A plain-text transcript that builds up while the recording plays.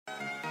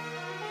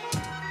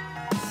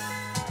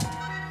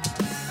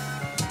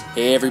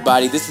Hey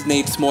everybody, this is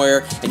Nate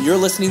Smoyer, and you're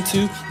listening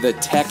to the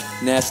Tech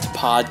Nest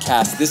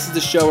Podcast. This is the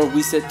show where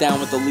we sit down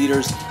with the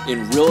leaders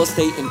in real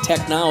estate and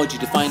technology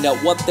to find out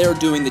what they're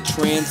doing to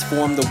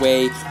transform the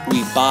way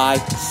we buy,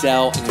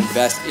 sell, and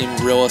invest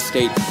in real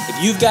estate.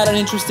 If you've got an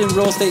interest in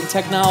real estate and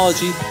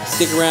technology,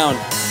 stick around.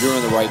 You're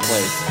in the right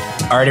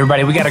place. All right,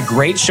 everybody, we got a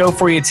great show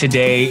for you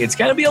today. It's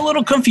going to be a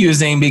little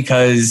confusing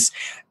because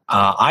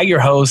I, your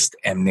host,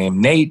 am named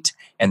Nate.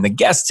 And the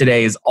guest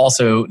today is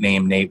also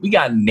named Nate. We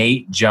got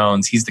Nate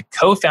Joens. He's the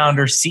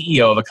co-founder,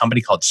 CEO of a company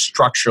called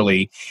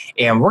Structurally.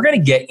 And we're going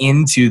to get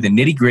into the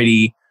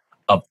nitty-gritty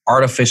of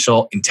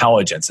artificial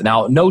intelligence.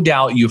 Now, no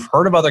doubt you've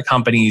heard of other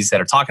companies that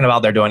are talking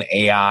about they're doing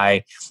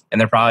AI, and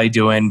they're probably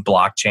doing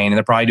blockchain, and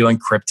they're probably doing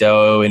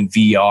crypto and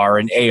VR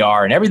and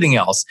AR and everything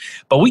else.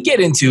 But we get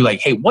into like,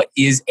 hey, what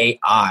is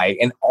AI?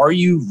 And are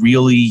you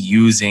really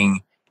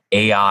using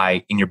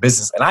AI in your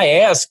business? And I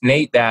asked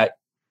Nate that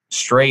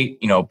straight,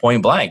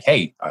 point blank.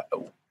 Hey, are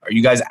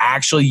you guys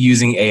actually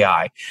using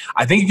AI?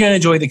 I think you're going to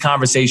enjoy the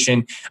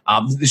conversation.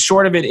 The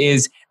short of it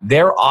is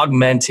they're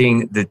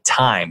augmenting the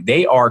time.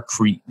 They are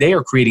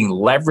creating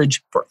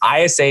leverage for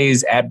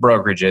ISAs at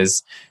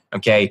brokerages,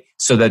 okay,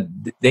 so that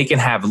they can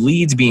have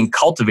leads being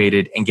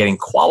cultivated and getting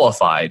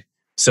qualified.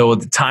 So at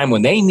the time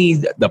when they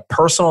need the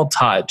personal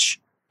touch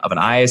of an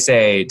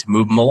ISA to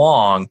move them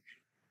along,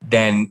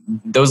 then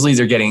those leads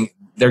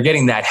they're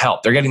getting that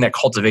help. They're getting that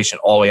cultivation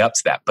all the way up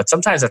to that. But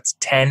sometimes that's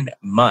 10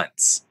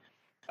 months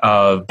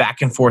of back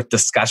and forth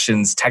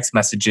discussions, text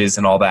messages,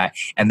 and all that.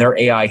 And their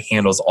AI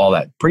handles all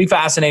that. Pretty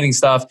fascinating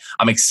stuff.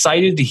 I'm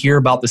excited to hear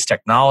about this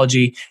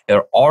technology.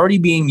 They're already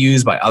being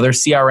used by other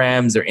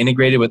CRMs. They're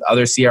integrated with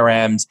other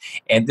CRMs.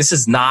 And this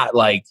is not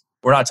like,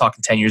 we're not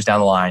talking 10 years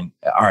down the line.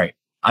 All right,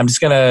 I'm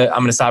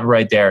gonna stop it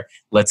right there.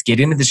 Let's get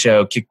into the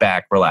show. Kick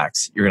back,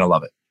 relax. You're gonna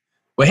love it.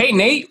 Well, hey,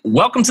 Nate,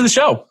 welcome to the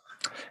show.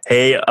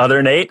 Hey,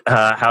 other Nate,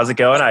 how's it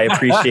going? I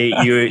appreciate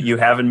you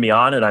having me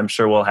on, and I'm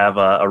sure we'll have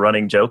a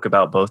running joke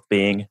about both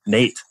being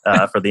Nate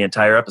for the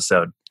entire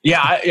episode.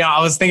 Yeah,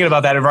 I was thinking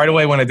about that right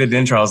away when I did the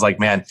intro. I was like,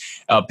 man,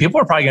 people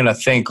are probably going to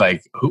think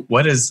like,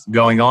 what is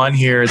going on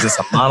here? Is this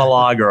a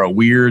monologue or a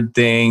weird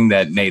thing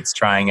that Nate's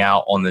trying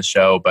out on the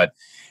show? But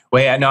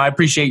well, yeah, no, I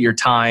appreciate your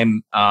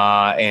time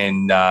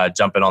and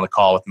jumping on the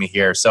call with me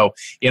here. So,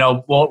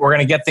 we're going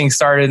to get things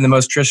started in the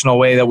most traditional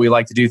way that we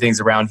like to do things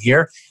around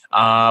here.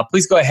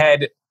 Please go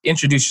ahead,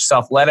 introduce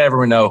yourself, let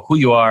everyone know who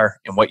you are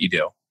and what you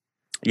do.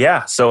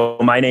 Yeah, so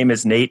my name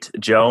is Nate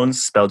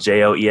Joens, spelled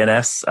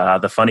Joens,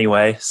 the funny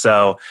way.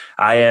 So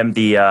I am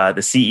the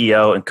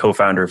CEO and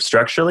co-founder of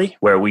Structurally,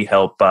 where we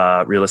help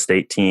real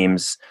estate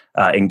teams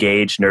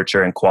engage,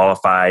 nurture, and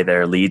qualify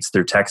their leads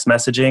through text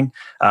messaging.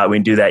 We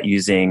do that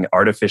using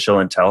artificial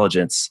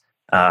intelligence.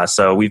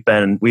 So we've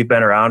been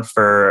around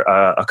for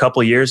a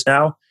couple years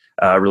now.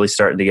 Really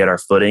starting to get our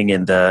footing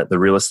in the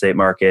real estate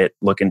market,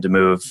 looking to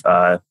move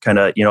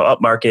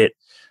up market,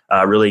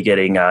 really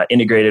getting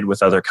integrated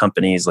with other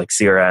companies like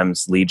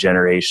CRMs, lead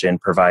generation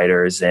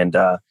providers, and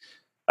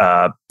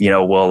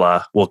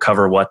we'll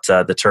cover what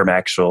the term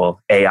actual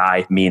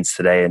AI means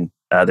today in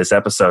this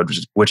episode,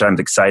 which I'm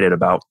excited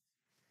about.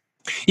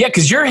 Yeah,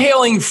 because you're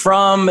hailing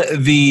from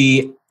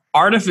the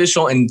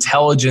artificial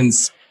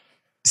intelligence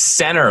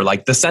center,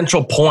 like the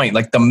central point,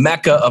 like the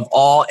mecca of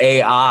all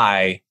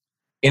AI.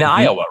 In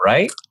Iowa,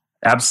 right?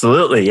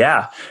 Absolutely,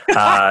 yeah.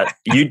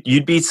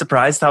 You'd be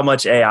surprised how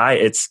much AI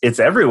it's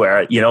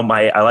everywhere.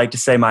 I like to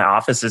say my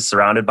office is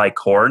surrounded by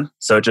corn,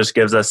 so it just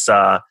gives us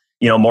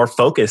more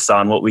focus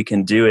on what we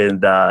can do in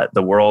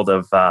the world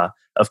of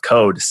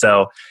code.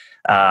 So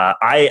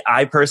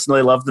I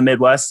personally love the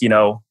Midwest.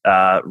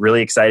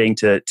 Really exciting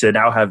to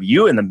now have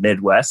you in the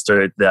Midwest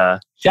or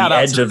the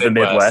edge of the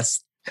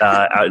Midwest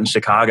out in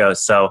Chicago.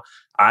 So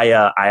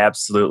I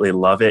absolutely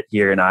love it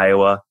here in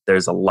Iowa.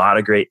 There's a lot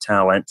of great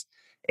talent,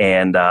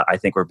 and I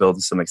think we're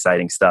building some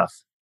exciting stuff.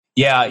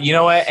 Yeah, you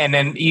know what? And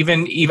then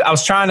even I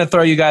was trying to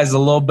throw you guys a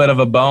little bit of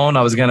a bone.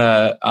 I was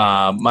gonna.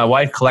 My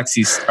wife collects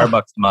these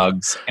Starbucks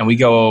mugs, and we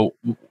go.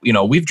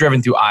 We've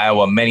driven through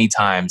Iowa many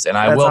times, and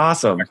That's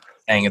awesome.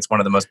 Saying it's one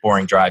of the most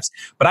boring drives,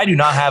 but I do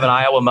not have an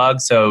Iowa mug,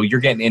 so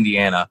you're getting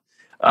Indiana.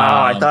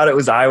 I thought it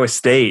was Iowa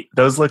State.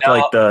 Those look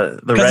like the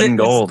red and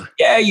gold.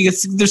 Yeah,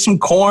 there's some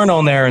corn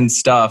on there and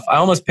stuff. I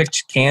almost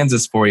picked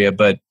Kansas for you,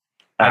 but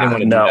I didn't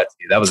want to do that to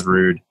you. That was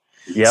rude.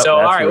 Yep, so,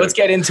 all right, rude. Let's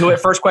get into it.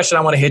 First question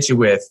I want to hit you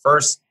with.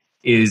 First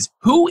is,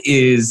 who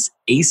is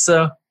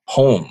Asa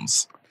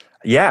Holmes?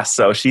 Yeah,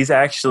 so she's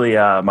actually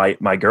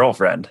my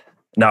girlfriend.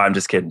 No, I'm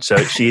just kidding. So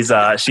she's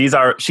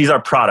our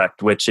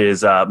product, which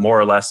is more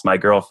or less my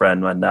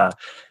girlfriend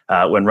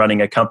when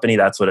running a company.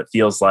 That's what it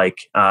feels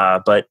like.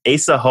 But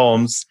Asa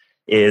Holmes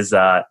is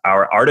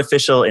our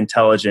artificial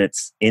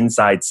intelligence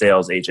inside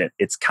sales agent.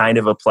 It's kind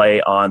of a play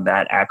on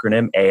that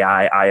acronym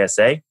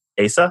AIISA,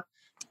 ASA.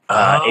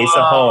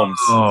 Asa Holmes.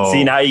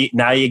 See, now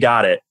you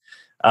got it.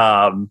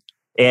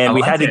 And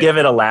we had to give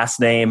it a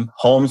last name.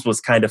 Holmes was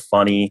kind of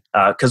funny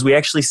because we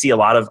actually see a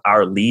lot of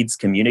our leads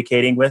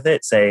communicating with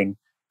it saying,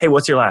 hey,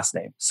 what's your last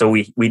name? So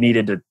we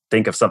needed to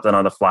think of something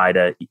on the fly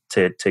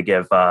to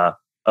give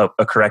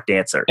a correct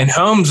answer. And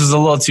Holmes was a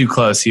little too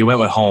close. You went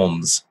with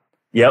Holmes.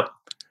 Yep.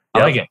 I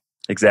like it.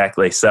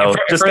 Exactly. So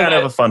just kind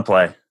of a fun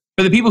play.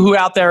 For the people who are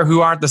out there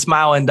who aren't the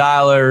smile and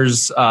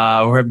dialers,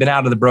 who have been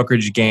out of the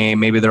brokerage game,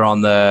 maybe they're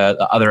on the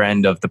other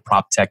end of the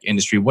prop tech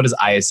industry. What is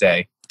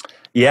ISA?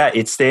 Yeah,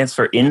 it stands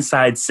for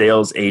Inside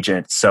Sales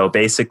Agent. So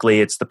basically,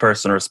 it's the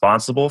person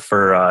responsible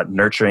for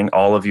nurturing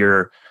all of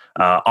your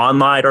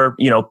online or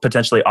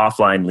potentially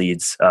offline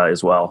leads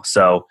as well.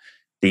 So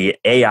the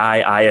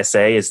AI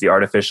ISA is the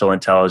Artificial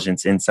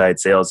Intelligence Inside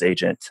Sales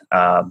Agent.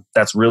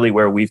 That's really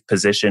where we've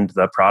positioned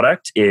the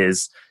product.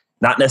 Is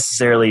not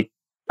necessarily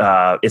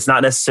it's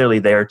not necessarily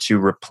there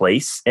to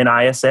replace an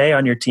ISA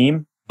on your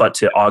team, but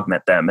to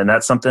augment them. And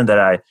that's something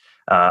that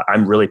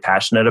I'm really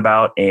passionate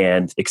about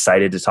and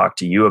excited to talk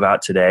to you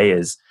about today.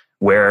 Is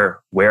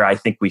where I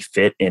think we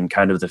fit in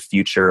kind of the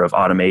future of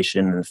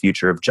automation and the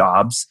future of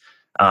jobs.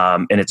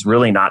 And it's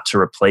really not to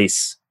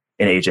replace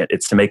an agent;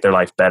 it's to make their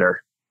life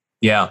better.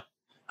 Yeah,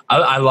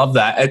 I love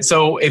that. And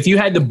so, if you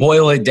had to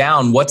boil it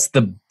down, what's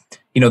the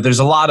there's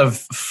a lot of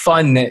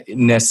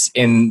funness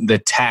in the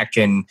tech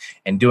and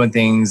doing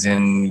things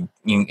in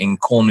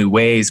cool new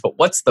ways, but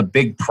what's the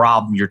big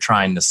problem you're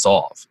trying to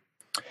solve?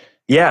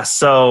 Yeah,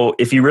 so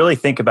if you really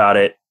think about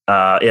it,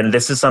 and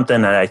this is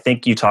something that I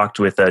think you talked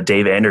with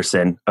Dave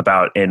Anderson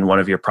about in one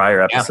of your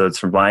prior episodes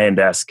from Lion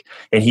Desk,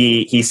 and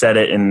he said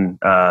it in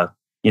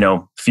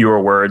fewer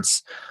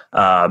words.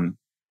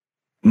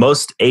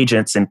 Most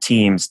agents and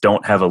teams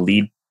don't have a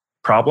lead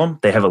problem;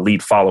 they have a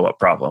lead follow-up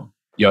problem.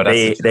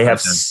 They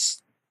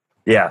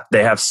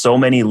have so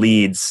many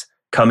leads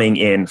coming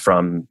in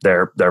from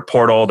their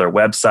portal, their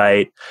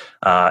website,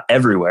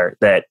 everywhere,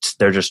 that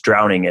they're just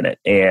drowning in it.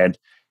 And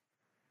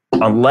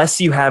unless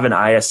you have an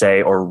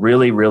ISA or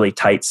really, really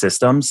tight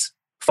systems,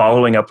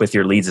 following up with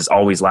your leads is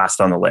always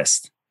last on the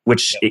list,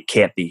 which it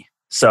can't be.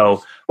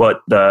 So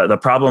what the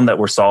problem that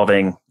we're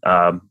solving,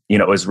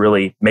 is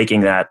really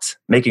making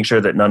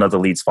sure that none of the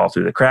leads fall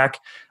through the crack.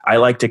 I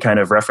like to kind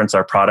of reference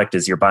our product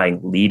as you're buying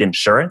lead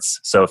insurance.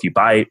 So if you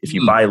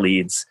buy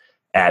leads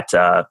at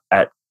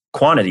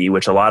quantity,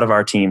 which a lot of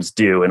our teams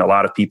do, and a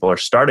lot of people are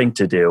starting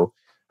to do,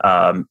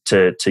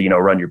 to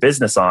run your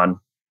business on,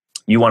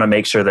 you want to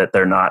make sure that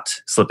they're not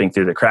slipping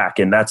through the crack.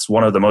 And that's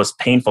one of the most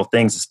painful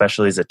things,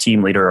 especially as a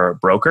team leader or a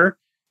broker.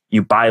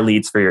 You buy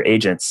leads for your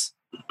agents.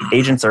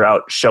 Agents are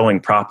out showing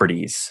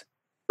properties,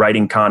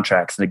 writing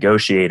contracts,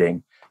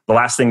 negotiating. The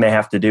last thing they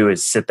have to do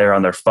is sit there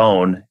on their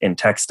phone and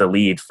text a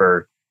lead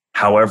for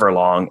however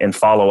long and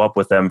follow up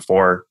with them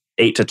for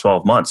 8 to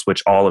 12 months,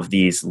 which all of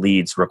these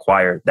leads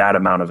require that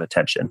amount of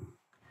attention.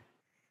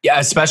 Yeah,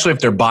 especially if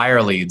they're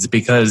buyer leads,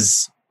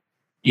 because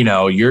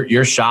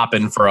you're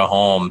shopping for a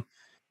home.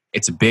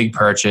 It's a big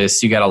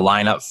purchase. You got to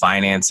line up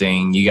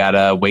financing. You got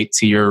to wait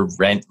till your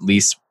rent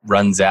lease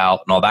runs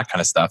out and all that kind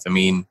of stuff. I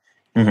mean,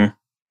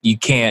 you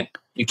can't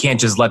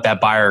just let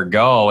that buyer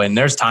go. And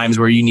there's times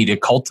where you need to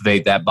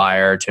cultivate that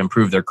buyer to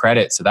improve their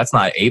credit. So that's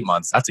not 8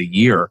 months. That's a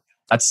year.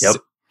 That's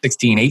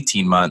 16,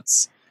 18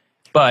 months.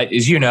 But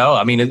as you know,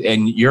 I mean,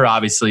 and you're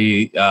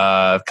obviously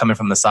coming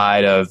from the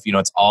side of,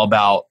 it's all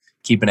about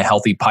keeping a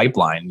healthy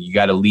pipeline. You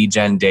got to lead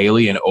gen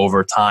daily, and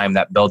over time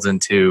that builds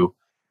into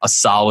a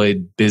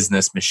solid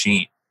business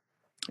machine.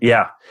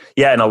 Yeah.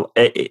 And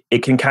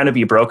it can kind of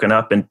be broken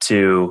up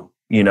into,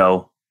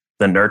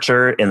 the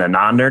nurture and the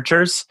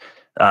non-nurtures.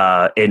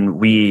 And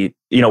we,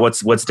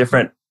 what's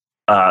different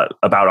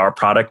about our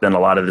product than a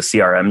lot of the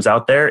CRMs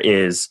out there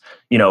is,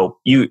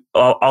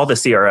 all the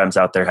CRMs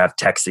out there have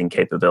texting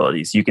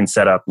capabilities. You can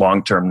set up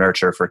long-term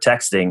nurture for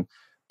texting,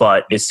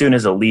 but as soon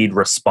as a lead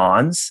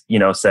responds,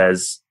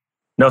 says,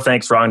 no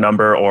thanks, wrong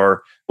number,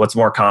 or what's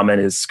more common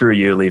is screw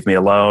you, leave me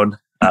alone,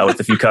 with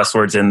a few cuss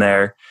words in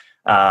there.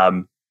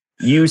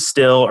 You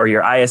still, or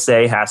your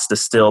ISA has to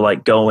still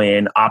go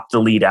in, opt the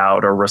lead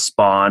out, or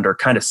respond, or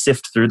kind of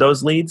sift through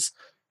those leads.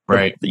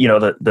 Right.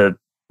 But,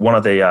 one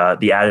of the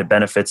added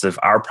benefits of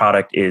our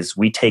product is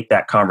we take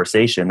that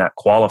conversation, that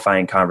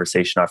qualifying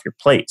conversation, off your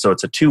plate. So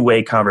it's a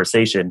two-way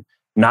conversation,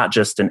 not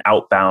just an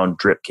outbound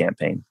drip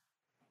campaign.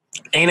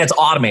 And it's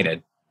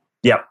automated.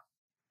 Yep.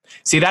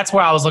 See, that's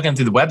where I was looking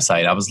through the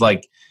website. I was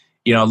like,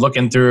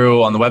 looking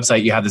through on the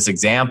website, you have this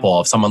example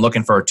of someone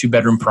looking for a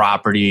 2-bedroom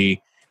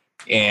property,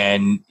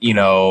 and,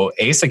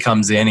 Asa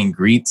comes in and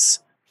greets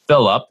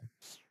Philip,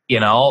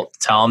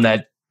 tell him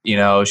that,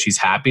 she's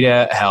happy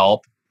to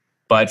help,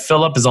 but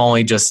Philip is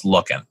only just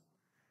looking.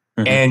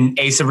 And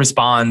Asa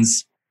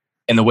responds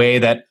in the way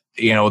that,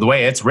 the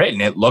way it's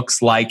written, it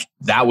looks like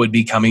that would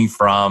be coming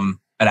from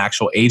an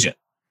actual agent.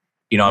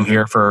 I'm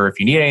here for if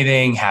you need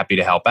anything, happy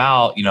to help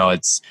out.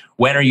 It's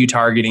when are you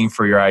targeting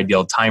for your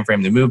ideal time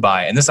frame to move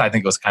by? And this, I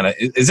think, was kind of,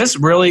 is this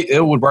really,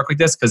 it would work like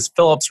this? Because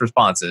Philip's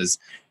response is,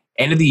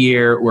 end of the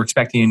year, we're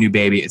expecting a new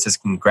baby. It says,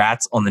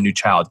 congrats on the new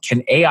child.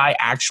 Can AI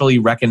actually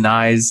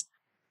recognize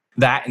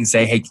that and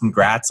say, hey,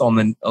 congrats on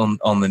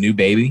the new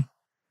baby?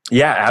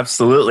 Yeah,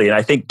 absolutely. And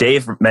I think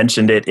Dave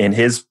mentioned it in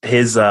his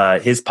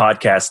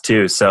podcast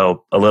too.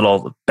 So a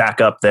little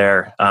backup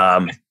there.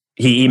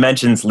 He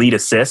mentions lead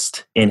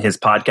assist in his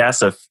podcast.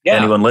 So if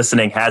anyone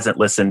listening hasn't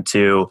listened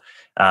to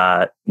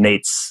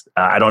Nate's,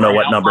 I don't know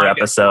what number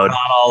episode. Not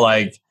all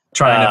like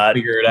trying to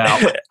figure it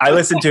out. I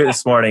listened to it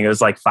this morning. It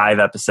was like 5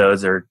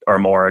 episodes or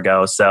more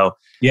ago. So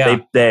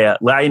yeah,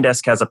 Lion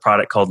Desk has a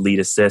product called Lead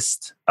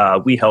Assist.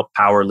 We help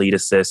power Lead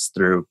Assist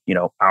through,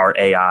 our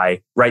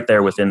AI right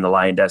there within the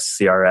Lion Desk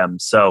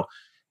CRM. So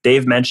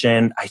Dave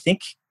mentioned, I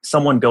think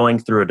someone going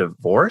through a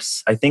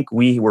divorce. I think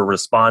we were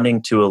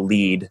responding to a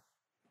lead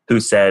who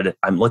said,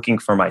 I'm looking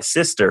for my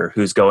sister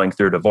who's going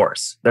through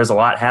divorce. There's a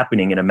lot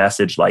happening in a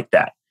message like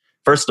that.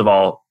 First of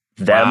all,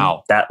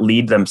 that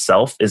lead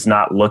themselves is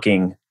not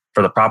looking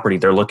for the property.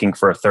 They're looking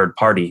for a third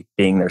party,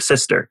 being their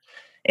sister.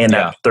 And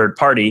that third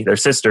party, their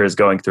sister, is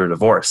going through a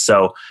divorce.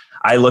 So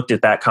I looked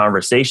at that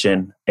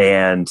conversation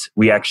and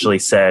we actually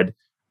said,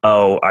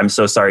 oh, I'm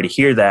so sorry to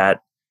hear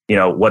that.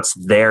 What's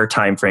their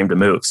time frame to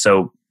move?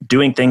 So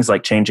doing things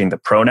like changing the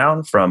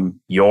pronoun from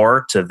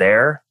your to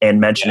their and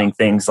mentioning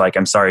things like,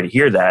 I'm sorry to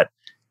hear that.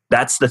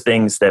 That's the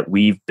things that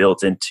we've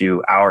built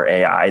into our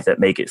AI that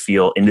make it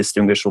feel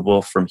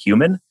indistinguishable from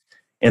human.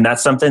 And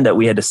that's something that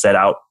we had to set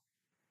out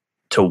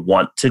to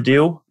want to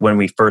do when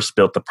we first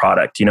built the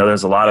product.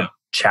 There's a lot of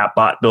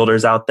chatbot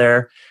builders out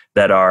there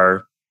that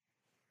are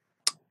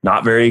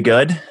not very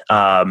good.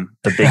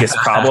 The biggest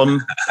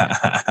problem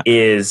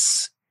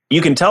is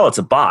you can tell it's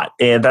a bot,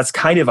 and that's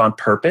kind of on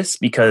purpose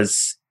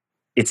because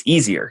it's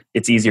easier.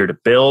 It's easier to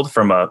build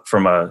from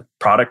a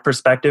product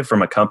perspective,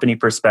 from a company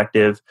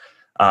perspective.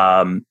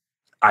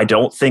 I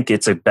don't think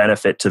it's a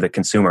benefit to the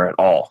consumer at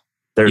all.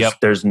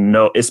 There's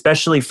no,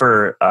 especially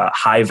for a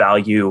high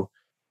value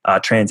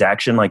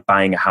transaction like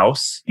buying a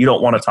house. You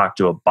don't want to talk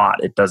to a bot.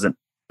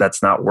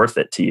 That's not worth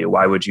it to you.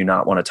 Why would you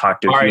not want to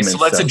talk to a human? All right, so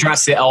let's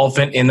address the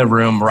elephant in the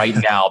room right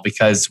now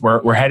because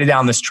we're headed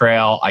down this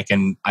trail. I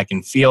can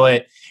feel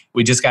it.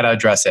 We just got to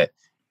address it.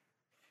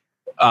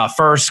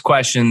 First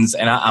questions,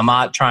 and I'm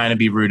not trying to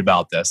be rude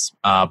about this,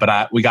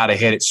 but we got to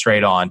hit it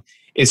straight on.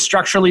 Is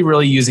Structurally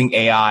really using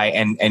AI,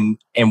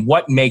 and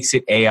what makes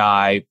it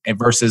AI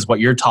versus what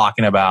you're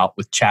talking about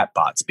with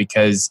chatbots?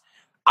 Because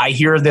I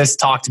hear this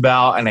talked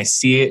about and I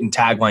see it in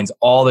taglines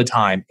all the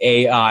time: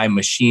 AI,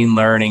 machine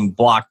learning,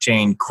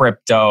 blockchain,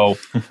 crypto,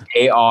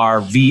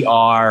 AR,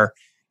 VR.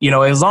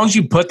 As long as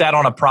you put that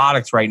on a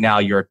product right now,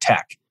 you're a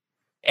tech.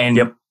 And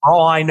for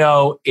all I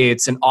know,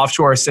 it's an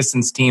offshore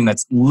assistance team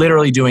that's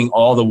literally doing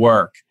all the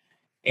work.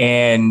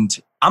 And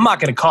I'm not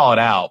going to call it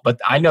out, but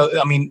I know,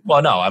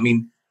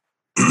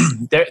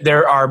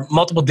 there are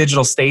multiple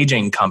digital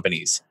staging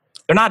companies.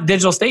 They're not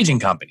digital staging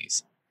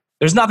companies.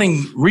 There's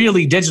nothing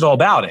really digital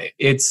about it.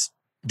 It's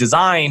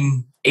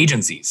design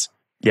agencies.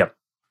 Yep.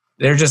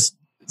 They're just,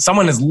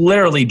 someone is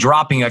literally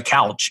dropping a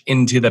couch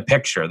into the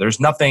picture. There's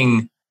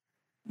nothing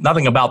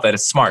about that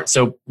is smart.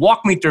 So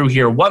walk me through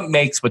here. What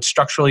makes what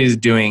Structurally is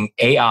doing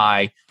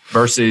AI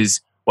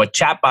versus what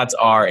chatbots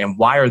are, and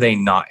why are they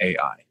not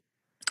AI?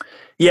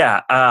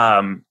 Yeah.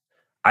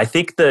 I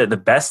think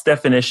the best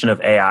definition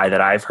of AI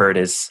that I've heard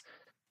is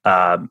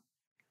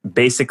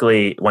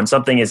basically when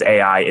something is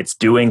AI, it's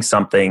doing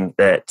something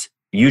that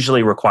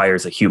usually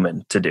requires a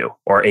human to do,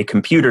 or a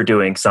computer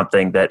doing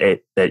something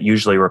that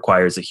usually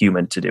requires a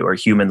human to do, or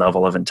human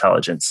level of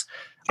intelligence.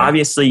 Yeah.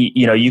 Obviously,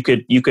 you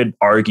could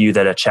argue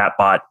that a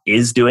chatbot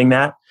is doing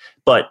that,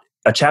 but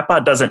a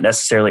chatbot doesn't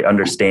necessarily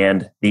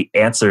understand the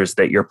answers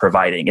that you're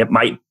providing. It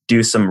might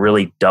do some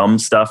really dumb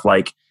stuff,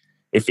 like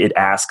if it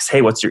asks,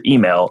 hey, what's your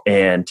email?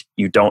 And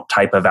you don't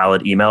type a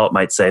valid email, it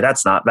might say,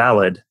 that's not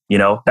valid.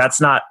 That's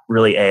not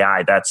really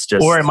AI. That's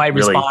just, or it might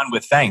respond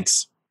with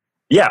thanks.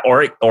 Yeah.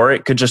 Or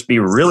it could just be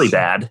really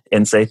bad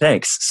and say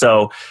thanks.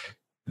 So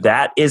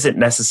that isn't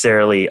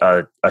necessarily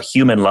a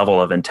human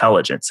level of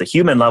intelligence. A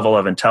human level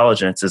of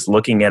intelligence is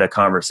looking at a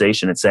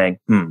conversation and saying,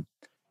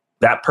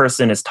 that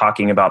person is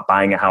talking about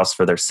buying a house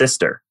for their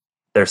sister.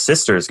 Their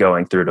sister is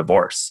going through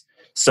divorce.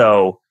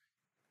 So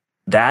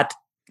that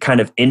kind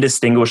of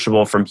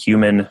indistinguishable from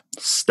human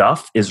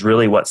stuff is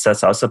really what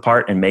sets us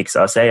apart and makes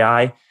us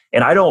AI.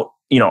 And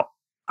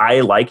I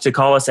like to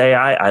call us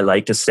AI. I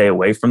like to stay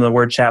away from the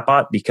word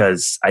chatbot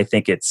because I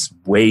think it's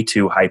way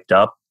too hyped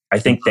up. I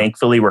think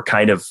thankfully we're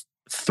kind of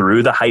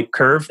through the hype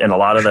curve, and a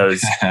lot of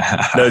those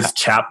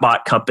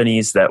chatbot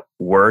companies that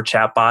were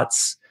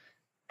chatbots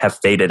have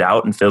faded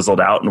out and fizzled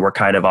out, and we're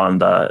kind of on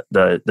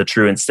the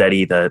true and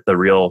steady, the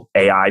real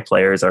AI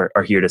players are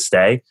here to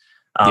stay.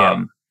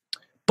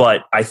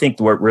 But I think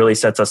what really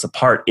sets us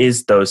apart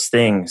is those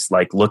things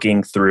like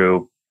looking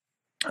through,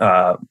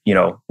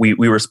 we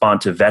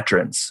respond to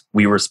veterans.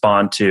 We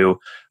respond to,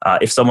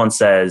 if someone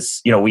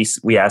says,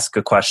 we ask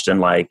a question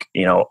like,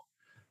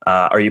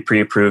 are you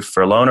pre-approved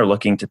for a loan or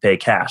looking to pay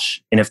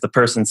cash? And if the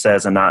person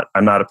says, I'm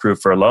not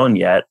approved for a loan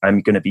yet,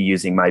 I'm going to be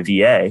using my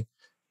VA.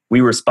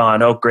 We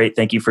respond, oh, great.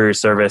 Thank you for your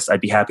service.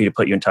 I'd be happy to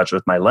put you in touch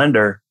with my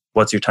lender.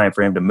 What's your time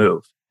frame to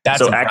move? That's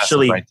so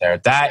impressive right there.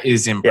 That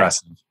is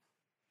impressive. Yeah.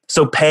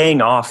 So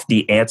paying off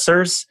the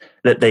answers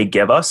that they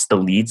give us, the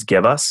leads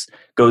give us,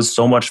 goes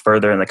so much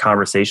further in the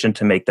conversation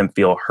to make them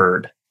feel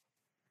heard.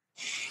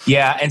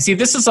 Yeah. And see,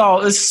 this is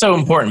so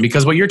important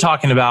because what you're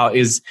talking about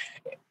is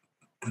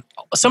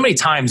so many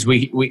times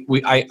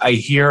I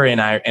hear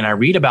and I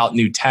read about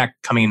new tech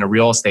coming into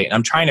real estate, and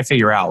I'm trying to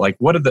figure out like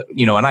what are the,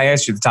 and I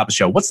asked you at the top of the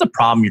show, what's the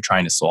problem you're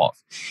trying to solve?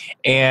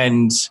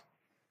 And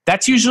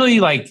that's usually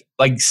like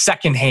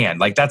secondhand.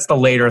 Like that's the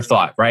later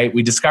thought, right?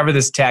 We discover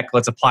this tech,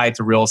 let's apply it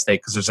to real estate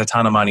because there's a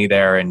ton of money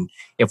there. And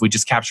if we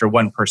just capture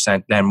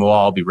 1%, then we'll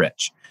all be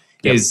rich.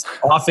 Yep. Is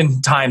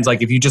oftentimes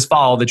like if you just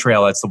follow the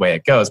trail, that's the way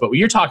it goes. But what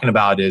you're talking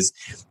about is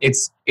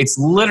it's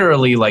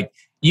literally like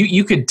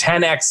you could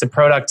 10x the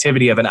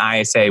productivity of an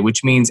ISA,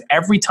 which means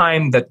every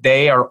time that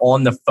they are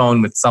on the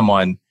phone with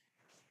someone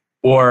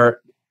or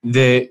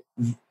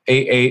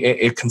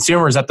a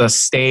consumer is at the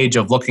stage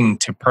of looking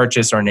to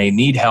purchase or they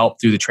need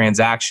help through the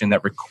transaction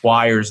that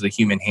requires the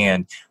human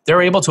hand,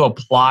 they're able to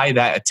apply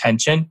that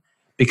attention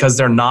because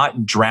they're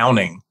not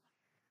drowning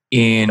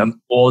in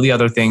all the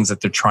other things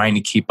that they're trying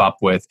to keep up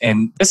with.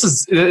 And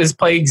this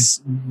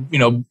plagues,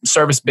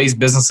 service-based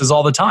businesses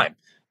all the time.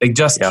 They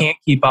just can't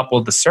keep up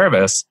with the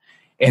service.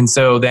 And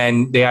so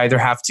then they either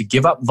have to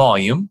give up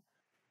volume,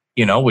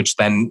 which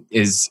then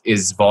is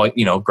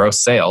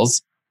gross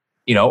sales,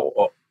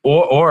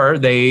 or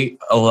they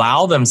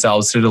allow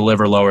themselves to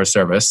deliver lower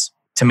service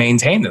to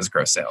maintain those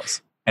gross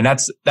sales. And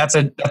that's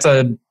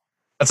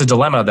a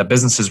dilemma that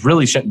businesses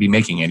really shouldn't be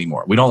making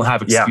anymore. We don't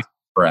have excuses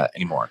for that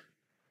anymore.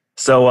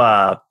 So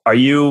are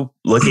you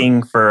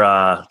looking for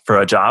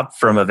a job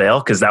from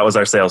Avail? Because that was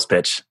our sales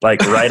pitch, like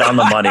right on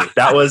the money.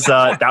 That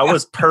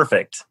was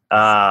perfect.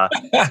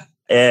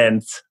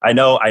 And I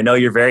know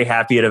you're very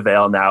happy at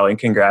Avail now, and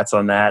congrats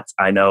on that.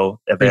 I know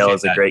Avail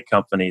is a great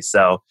company,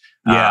 so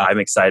I'm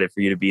excited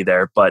for you to be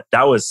there. But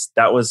that was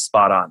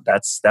spot on.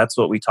 That's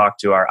what we talked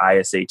to our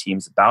ISA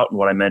teams about, and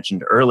what I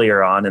mentioned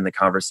earlier on in the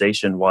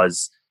conversation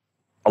was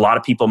a lot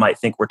of people might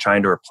think we're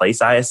trying to replace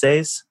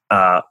ISAs.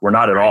 We're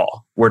not at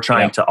all. We're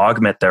trying to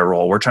augment their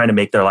role. We're trying to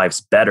make their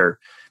lives better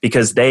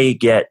because they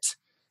get.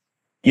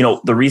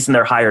 The reason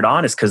they're hired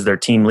on is because their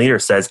team leader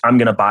says, I'm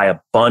going to buy a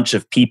bunch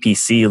of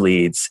PPC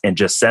leads and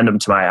just send them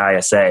to my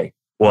ISA.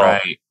 Well,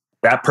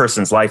 that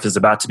person's life is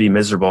about to be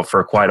miserable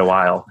for quite a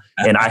while.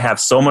 And I have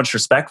so much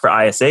respect for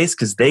ISAs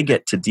because they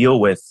get to deal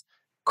with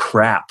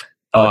crap,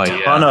 a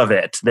ton of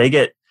it. They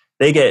get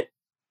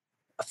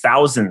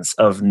thousands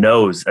of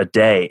no's a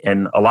day,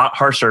 and a lot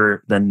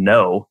harsher than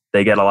no.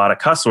 They get a lot of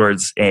cuss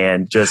words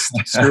and just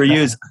screw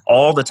yous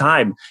all the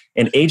time.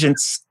 And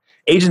agents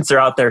are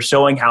out there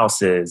showing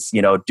houses,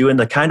 doing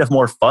the kind of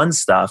more fun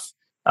stuff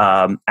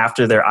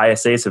after their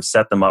ISAs have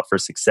set them up for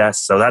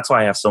success. So that's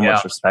why I have so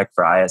much respect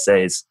for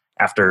ISAs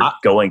after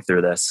going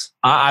through this.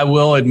 I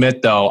will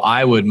admit, though,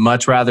 I would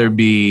much rather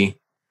be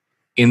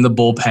in the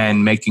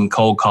bullpen making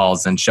cold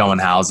calls than showing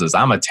houses.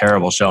 I'm a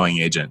terrible showing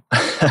agent.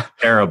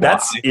 Terrible.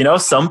 That's,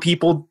 some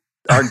people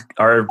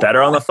are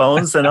better on the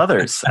phones than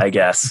others, I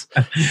guess.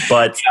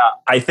 But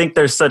I think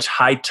there's such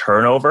high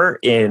turnover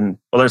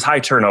there's high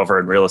turnover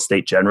in real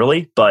estate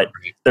generally, but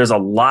there's a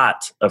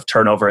lot of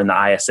turnover in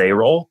the ISA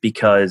role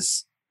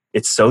because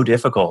it's so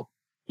difficult.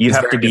 You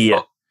have to be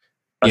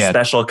a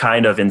special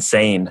kind of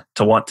insane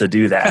to want to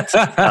do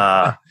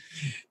that.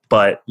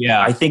 But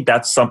I think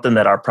that's something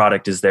that our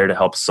product is there to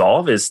help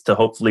solve, is to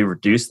hopefully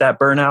reduce that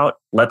burnout,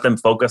 let them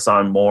focus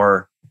on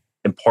more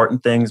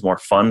important things, more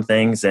fun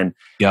things. And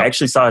I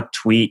actually saw a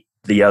tweet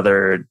the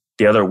other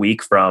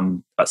week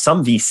from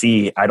some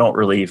VC. I don't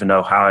really even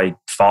know how I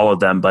followed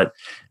them, but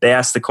they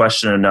asked the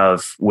question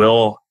of,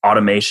 will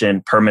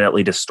automation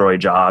permanently destroy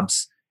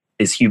jobs?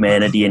 Is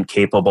humanity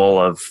incapable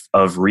of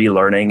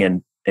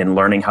relearning and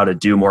learning how to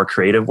do more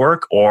creative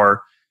work?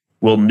 Or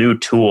will new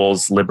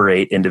tools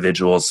liberate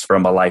individuals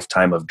from a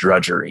lifetime of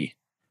drudgery?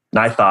 And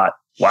I thought,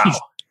 wow,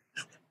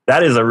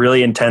 that is a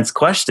really intense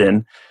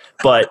question.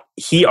 But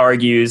he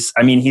argues,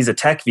 he's a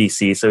tech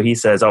VC, so he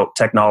says,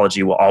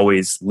 technology will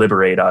always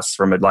liberate us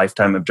from a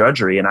lifetime of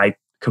drudgery. And I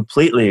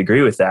completely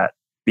agree with that,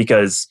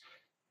 because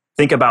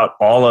think about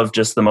all of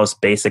just the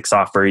most basic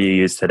software you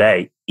use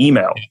today.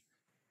 Email.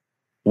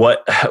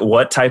 What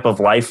type of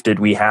life did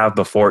we have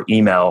before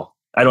email?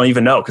 I don't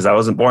even know, because I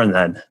wasn't born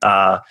then.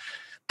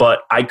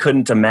 But I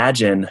couldn't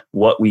imagine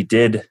what we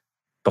did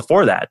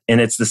before that. And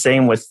it's the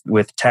same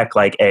with tech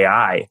like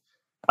AI.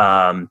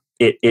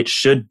 It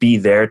should be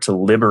there to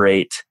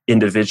liberate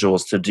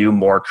individuals to do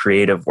more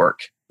creative work,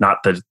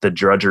 not the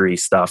drudgery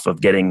stuff of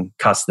getting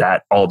cussed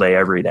at all day,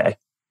 every day.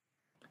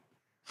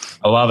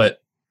 I love it.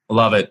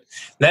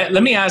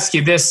 Let me ask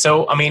you this.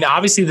 So,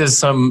 obviously there's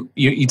some,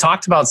 you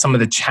talked about some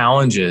of the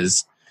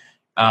challenges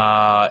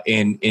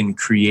in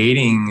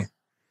creating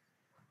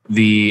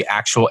the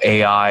actual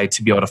AI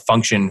to be able to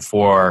function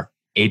for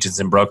agents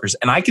and brokers.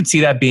 And I could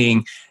see that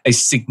being a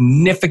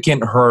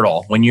significant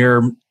hurdle when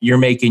you're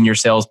making your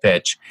sales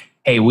pitch.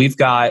 Hey, we've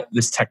got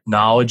this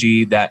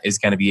technology that is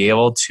going to be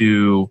able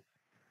to,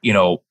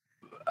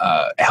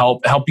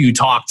 help you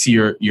talk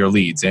to your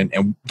leads.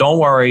 And don't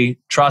worry,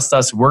 trust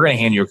us, we're going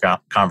to handle your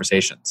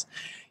conversations.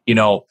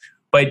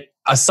 But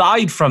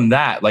aside from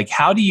that, like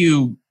how do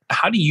you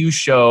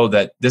show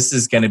that this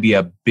is going to be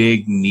a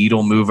big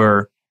needle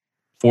mover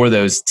for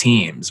those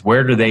teams?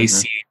 Where do they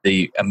see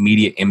the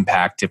immediate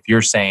impact? If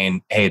you're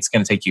saying, hey, it's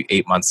going to take you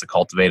 8 months to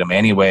cultivate them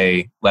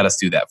anyway, let us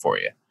do that for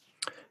you.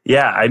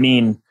 Yeah, I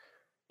mean,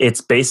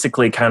 it's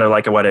basically kind of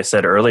like what I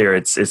said earlier.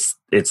 It's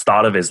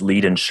thought of as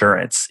lead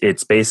insurance.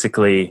 It's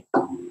basically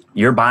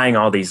you're buying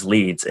all these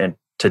leads, and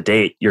to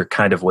date, you're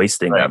kind of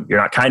wasting them. You're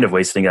not kind of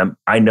wasting them.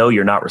 I know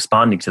you're not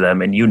responding to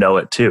them, and you know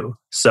it too.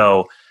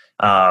 So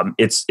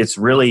it's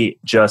really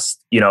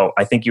just,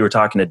 I think you were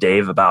talking to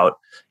Dave about,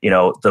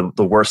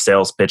 the worst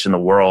sales pitch in the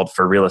world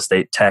for real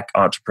estate tech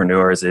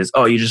entrepreneurs is,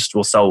 oh, you just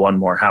will sell one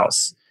more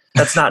house.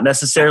 That's not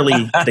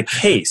necessarily the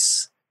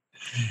case.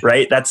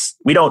 Right?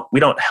 We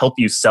don't help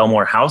you sell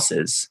more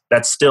houses.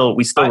 We still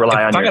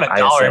rely on your ISA. If I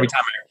got $1 every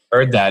time I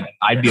heard that,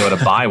 I'd be able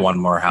to buy one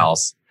more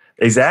house.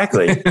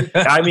 Exactly.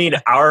 I mean,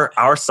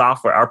 our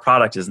software, our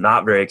product is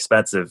not very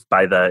expensive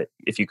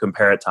if you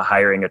compare it to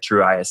hiring a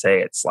true ISA,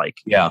 it's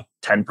like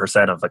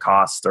 10% of the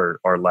cost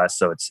or less.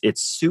 So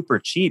it's super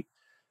cheap.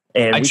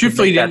 And I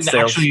truthfully didn't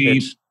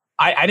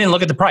I didn't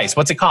look at the price.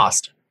 What's it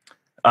cost?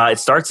 It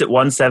starts at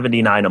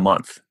 $179 a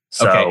month.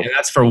 So, okay. And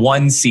that's for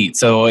one seat.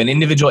 So an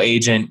individual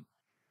agent,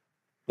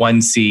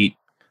 one seat,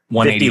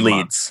 180 50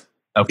 leads.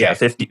 Okay.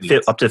 Yeah,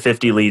 up to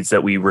 50 leads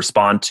that we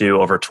respond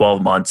to over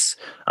 12 months,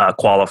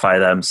 qualify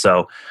them.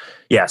 So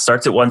yeah,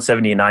 starts at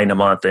 $179 a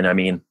month. And I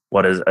mean,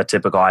 what is a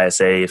typical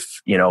ISA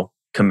if,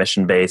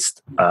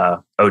 commission-based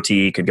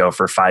OTE could go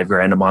for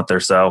 $5,000 a month or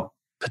so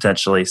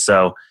potentially.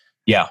 So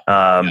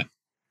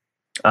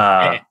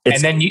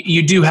and then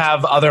you do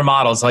have other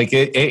models. Like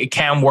it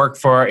can work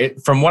for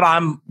it. From what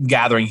I'm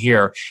gathering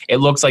here, it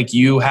looks like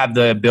you have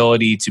the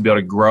ability to be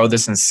able to grow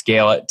this and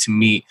scale it to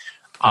meet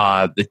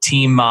the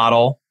team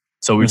model.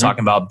 So we were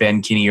talking about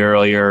Ben Kinney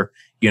earlier,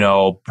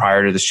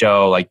 prior to the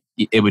show, like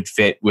it would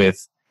fit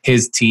with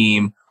his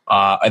team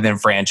and then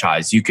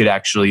franchise. You could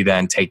actually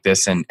then take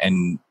this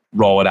and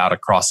roll it out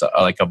across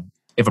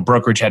if a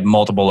brokerage had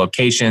multiple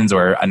locations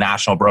or a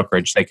national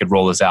brokerage, they could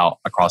roll this out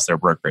across their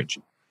brokerage.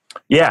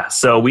 Yeah.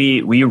 So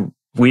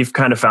we've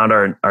kind of found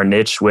our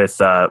niche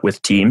with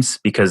teams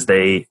because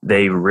they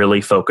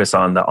really focus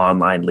on the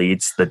online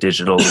leads, the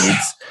digital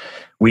leads.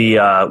 We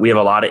have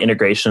a lot of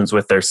integrations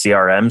with their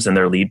CRMs and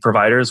their lead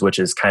providers, which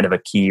is kind of a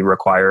key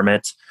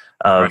requirement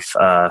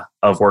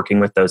of working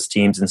with those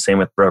teams, and same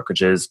with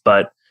brokerages.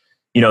 But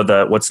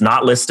what's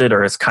not listed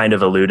or is kind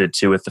of alluded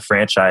to with the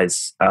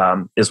franchise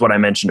is what I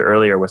mentioned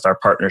earlier with our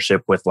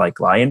partnership with like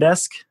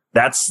LionDesk.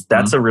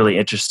 That's a really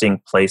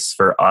interesting place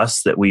for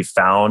us that we've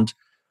found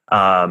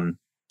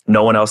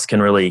no one else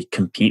can really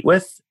compete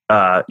with.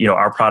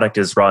 Our product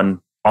is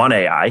run on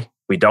AI.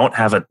 We don't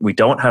have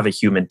a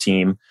human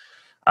team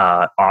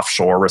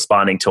offshore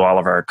responding to all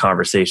of our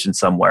conversations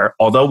somewhere.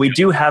 Although we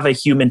do have a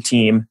human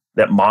team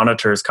that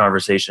monitors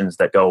conversations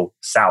that go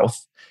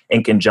south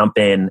and can jump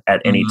in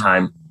at any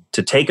time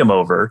to take them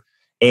over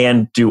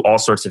and do all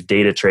sorts of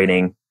data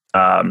training,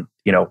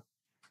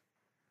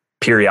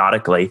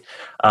 periodically.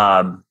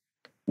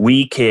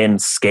 We can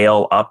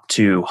scale up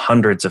to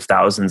hundreds of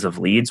thousands of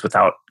leads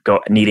without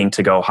needing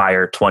to go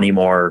hire 20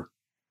 more,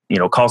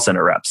 call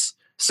center reps.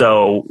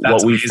 So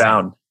that's what we amazing.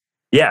 found,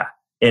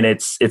 and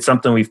it's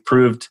something we've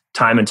proved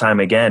time and time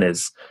again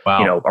is,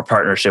 our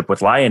partnership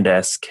with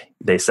LionDesk,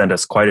 they send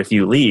us quite a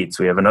few leads.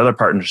 We have another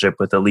partnership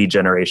with a lead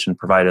generation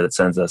provider that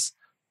sends us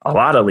a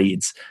lot of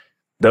leads.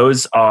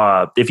 Those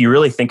are, if you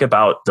really think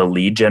about the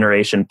lead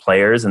generation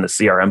players and the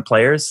CRM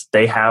players,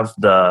 they have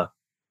the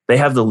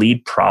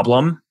lead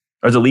problem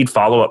or the lead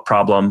follow-up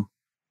problem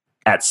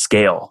at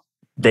scale.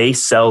 They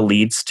sell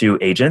leads to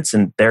agents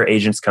and their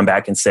agents come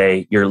back and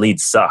say, your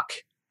leads suck.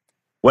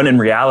 When in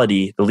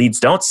reality, the leads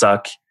don't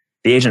suck.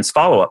 The agent's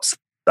follow-up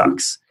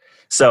sucks.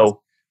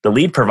 So the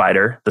lead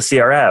provider, the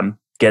CRM,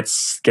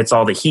 gets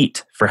all the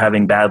heat for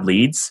having bad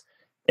leads.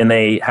 And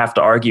they have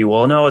to argue,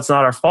 well, no, it's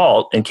not our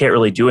fault, and can't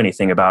really do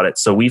anything about it.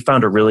 So we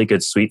found a really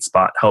good sweet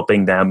spot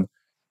helping them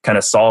kind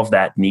of solve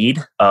that need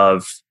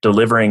of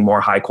delivering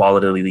more high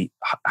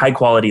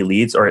quality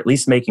leads, or at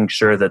least making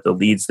sure that the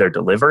leads they're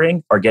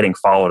delivering are getting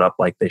followed up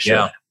like they should.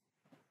 Yeah.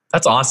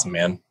 That's awesome,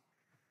 man.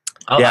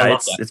 I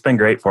love that. It's been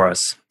great for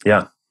us.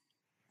 Yeah.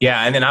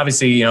 Yeah. And then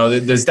obviously,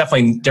 there's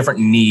definitely different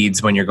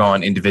needs when you're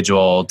going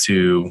individual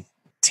to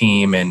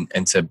team and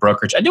to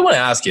brokerage. I do want to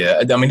ask you,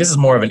 I mean, this is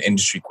more of an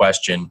industry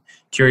question.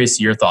 Curious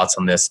your thoughts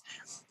on this.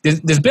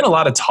 There's been a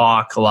lot of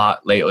talk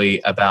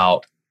lately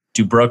about,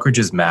 do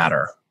brokerages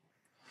matter?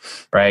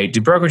 Right?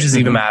 Do brokerages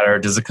even matter?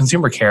 Does the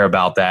consumer care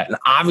about that? And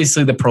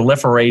obviously the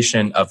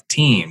proliferation of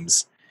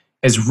teams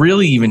has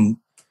really even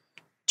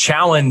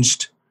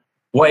challenged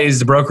what is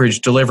the brokerage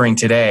delivering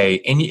today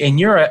in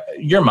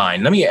your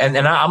mind.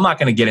 I'm not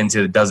going to get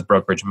into the does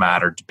brokerage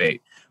matter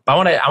debate, but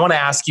I want to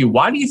ask you,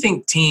 why do you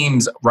think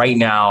teams right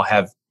now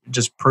have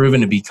just proven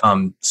to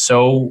become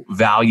so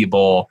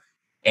valuable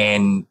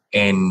and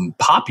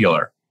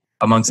popular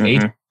amongst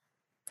agents?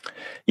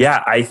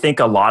 Yeah, I think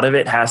a lot of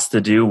it has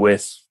to do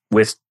with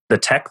the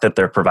tech that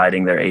they're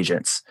providing their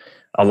agents.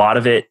 A lot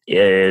of it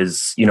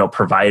is,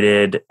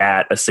 provided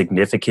at a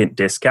significant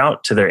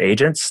discount to their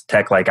agents.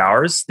 Tech like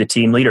ours, the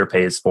team leader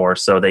pays for,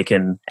 so they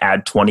can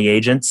add 20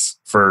 agents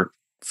for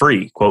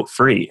free, quote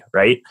free,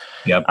 right?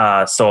 Yep.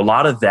 So a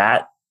lot of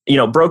that,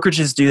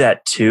 brokerages do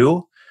that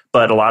too,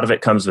 but a lot of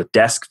it comes with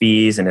desk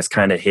fees and is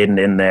kind of hidden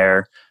in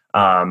there.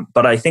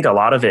 But I think a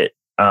lot of it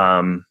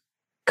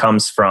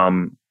comes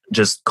from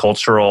just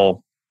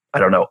cultural,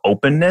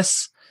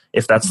 openness,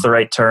 if that's the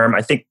right term.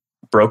 I think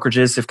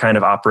brokerages have kind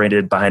of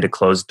operated behind a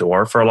closed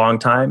door for a long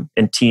time,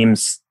 and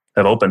teams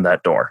have opened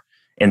that door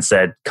and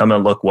said, come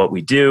and look what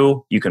we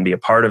do. You can be a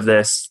part of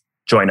this,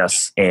 join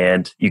us,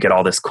 and you get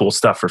all this cool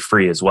stuff for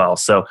free as well.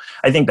 So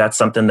I think that's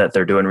something that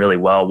they're doing really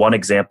well. One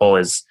example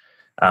is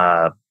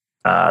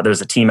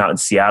there's a team out in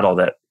Seattle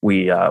that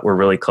we're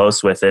really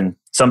close with, and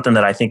something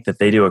that I think that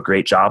they do a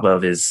great job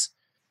of is,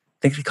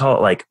 I think they call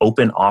it like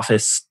Open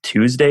Office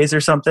Tuesdays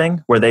or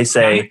something, where they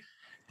say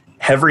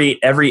every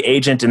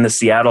agent in the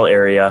Seattle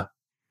area,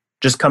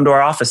 just come to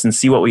our office and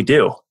see what we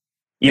do,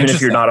 even if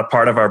you're not a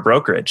part of our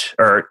brokerage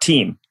or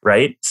team,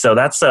 right? So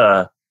that's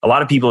a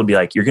lot of people would be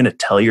like, you're going to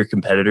tell your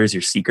competitors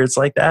your secrets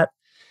like that?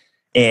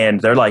 And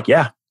they're like,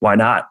 yeah, why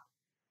not?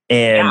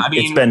 And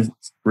it's been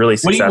really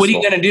successful. What are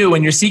you going to do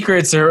when your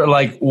secrets are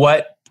like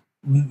what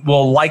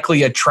will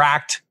likely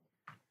attract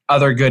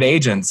other good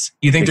agents?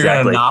 You think they're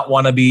going to not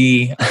want to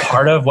be a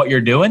part of what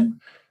you're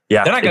doing?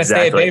 Yeah, they're not going to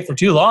stay at bay for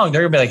too long.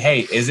 They're going to be like, hey,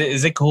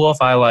 is it cool if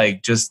I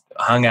like just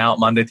hung out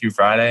Monday through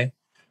Friday?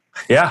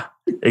 Yeah,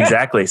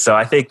 exactly. So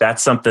I think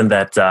that's something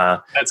that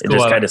it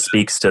just kind of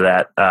speaks to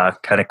that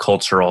kind of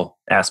cultural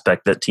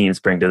aspect that teams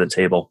bring to the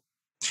table.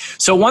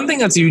 So one thing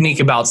that's unique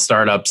about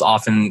startups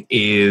often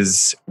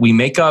is we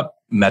make up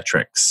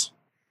metrics.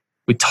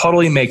 We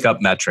totally make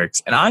up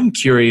metrics. And I'm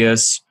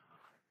curious,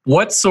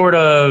 what sort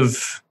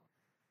of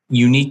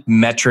unique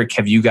metric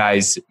have you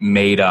guys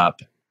made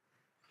up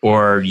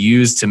or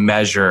used to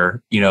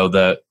measure,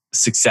 the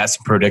success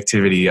and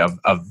productivity of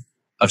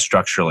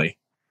Structurally?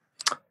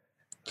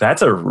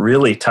 That's a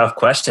really tough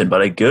question,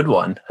 but a good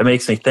one. It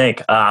makes me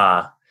think.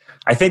 I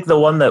think the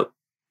one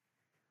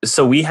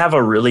so we have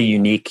a really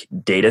unique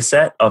data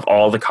set of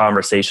all the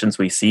conversations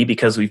we see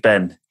because we've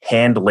been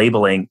hand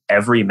labeling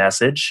every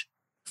message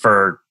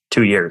for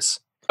 2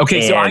 years.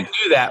 Okay, so I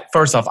knew that.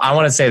 First off, I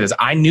want to say this.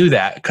 I knew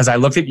that because I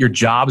looked at your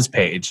jobs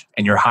page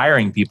and you're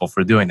hiring people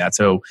for doing that.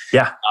 So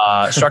yeah,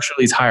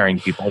 Structurally is hiring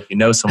people. If you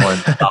know someone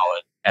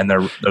solid and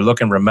they're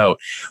looking remote.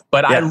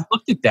 But I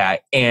looked at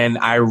that and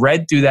I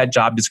read through that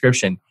job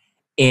description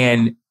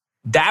and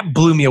that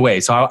blew me away.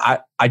 So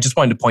I just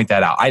wanted to point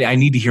that out. I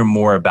need to hear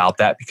more about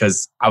that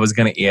because I was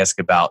going to ask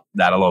about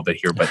that a little bit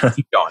here, but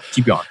keep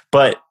going.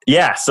 But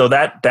yeah, so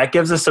that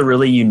gives us a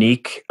really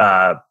unique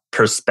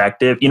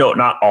perspective.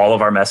 Not all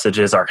of our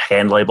messages are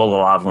hand labeled. A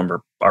lot of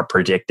them are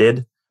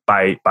predicted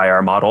by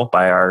our model,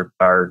 by our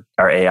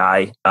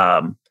AI.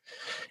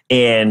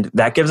 And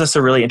that gives us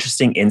a really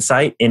interesting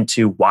insight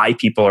into why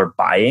people are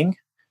buying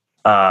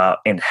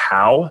and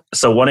how.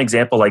 So one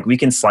example, like we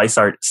can slice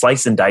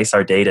and dice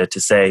our data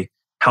to say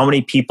how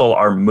many people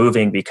are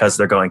moving because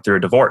they're going through a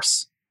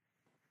divorce.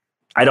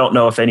 I don't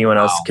know if anyone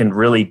else can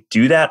really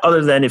do that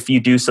other than if you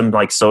do some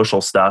like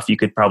social stuff, you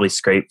could probably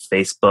scrape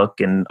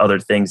Facebook and other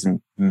things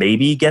and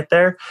maybe get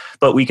there.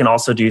 But we can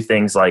also do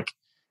things like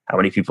how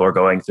many people are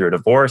going through a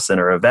divorce and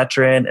are a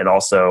veteran, and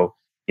also,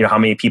 how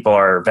many people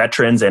are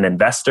veterans and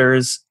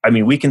investors. I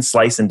mean, we can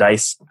slice and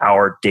dice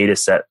our data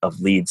set of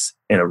leads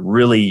in a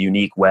really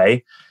unique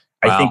way.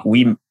 Wow. I think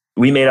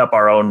we made up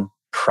our own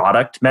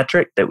product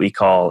metric that we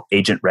call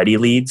agent ready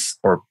leads,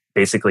 or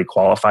basically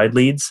qualified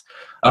leads,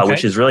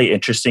 which is really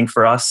interesting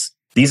for us.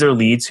 These are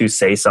leads who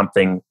say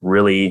something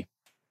really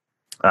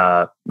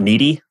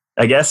needy,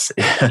 I guess.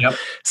 Yep.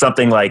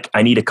 Something like,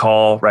 I need a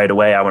call right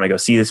away. I want to go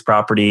see this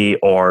property.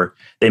 Or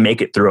they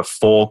make it through a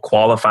full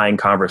qualifying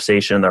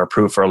conversation. They're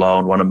approved for a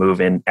loan, want to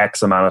move in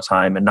X amount of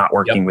time and not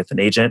working with an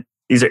agent.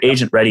 These are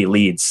agent ready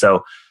leads.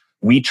 So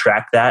we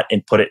track that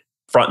and put it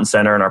front and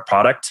center in our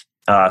product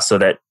so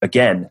that,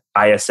 again,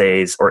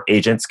 ISAs or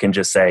agents can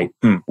just say,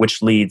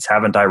 which leads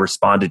haven't I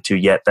responded to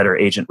yet that are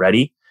agent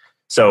ready?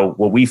 So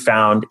what we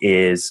found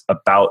is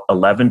about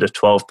 11 to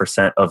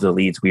 12% of the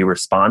leads we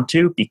respond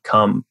to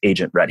become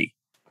agent ready.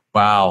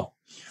 Wow.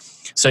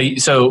 So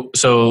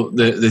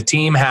the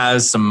team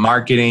has some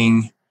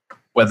marketing,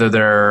 whether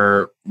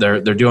they're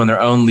doing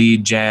their own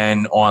lead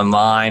gen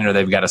online or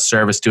they've got a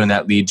service doing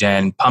that lead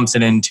gen, pumps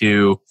it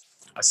into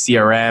a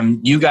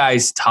CRM. You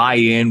guys tie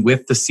in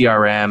with the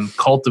CRM,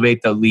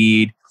 cultivate the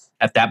lead.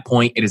 At that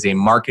point, it is a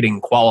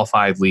marketing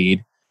qualified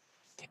lead.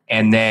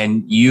 And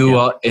then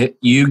you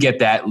get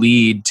that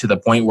lead to the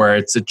point where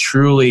it's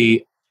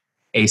truly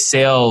a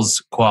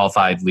sales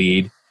qualified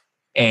lead,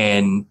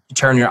 and you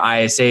turn your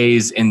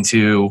ISAs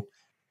into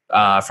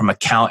from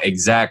account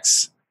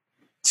execs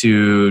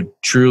to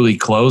truly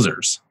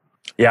closers.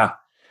 Yeah,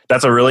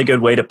 that's a really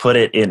good way to put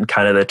it in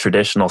kind of the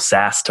traditional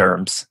SaaS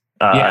terms.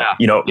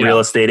 Real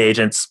estate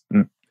agents,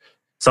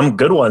 some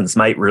good ones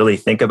might really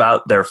think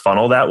about their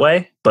funnel that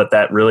way, but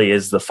that really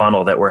is the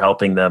funnel that we're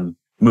helping them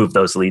move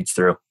those leads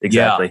through.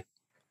 Exactly.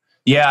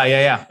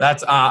 Yeah.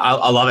 That's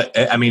I love it.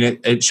 I mean,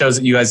 it shows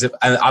that you guys have,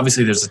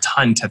 obviously there's a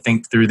ton to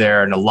think through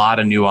there and a lot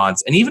of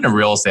nuance. And even in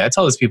real estate, I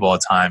tell this people all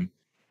the time,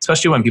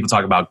 especially when people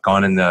talk about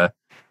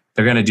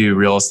they're going to do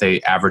real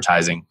estate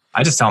advertising.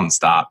 I just tell them to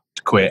stop,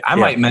 to quit. I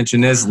might mention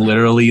this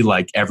literally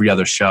like every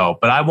other show,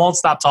 but I won't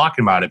stop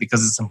talking about it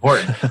because it's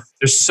important.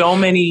 There's so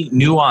many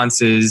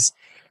nuances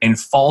and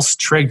false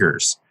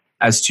triggers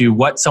as to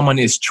what someone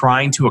is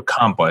trying to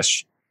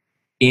accomplish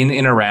in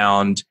and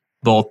around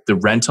both the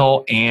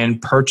rental and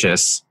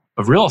purchase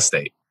of real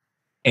estate.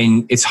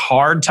 And it's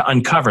hard to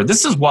uncover.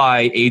 This is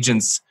why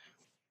the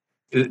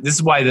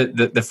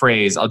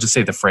phrase, I'll just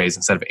say the phrase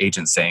instead of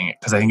agents saying it,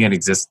 because I think it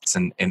exists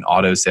in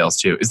auto sales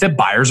too, is that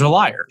buyers are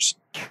liars.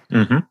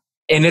 Mm-hmm.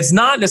 And it's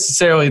not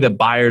necessarily that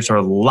buyers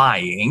are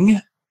lying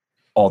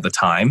all the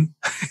time.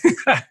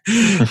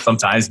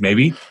 Sometimes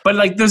maybe. But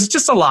like there's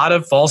just a lot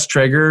of false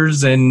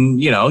triggers and,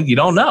 you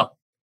don't know.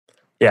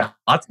 Yeah.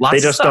 Lots they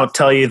just don't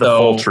tell you the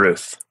full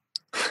truth.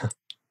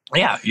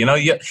 Yeah,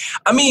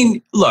 I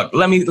mean, look,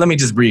 let me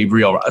just be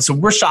real. So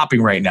we're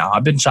shopping right now.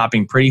 I've been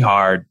shopping pretty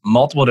hard,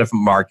 multiple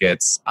different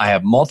markets. I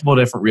have multiple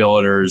different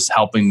realtors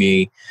helping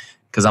me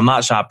because I'm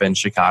not shopping in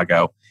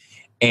Chicago.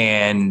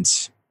 And,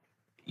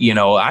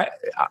 I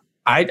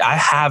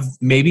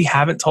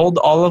haven't told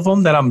all of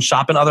them that I'm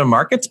shopping other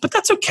markets, but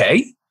that's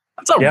okay.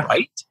 That's all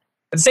right.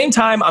 At the same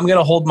time, I'm going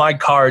to hold my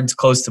cards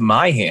close to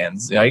my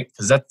hands, right?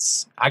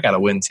 Because I got to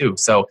win too.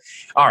 So,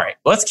 all right,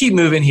 let's keep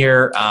moving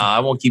here. I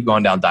won't keep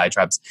going down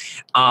diatribes.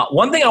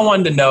 One thing I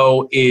wanted to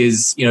know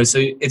is, so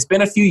it's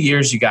been a few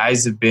years. You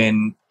guys have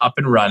been up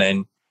and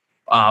running.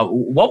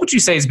 What would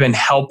you say has been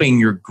helping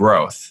your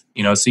growth?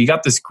 So you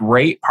got this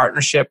great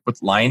partnership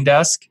with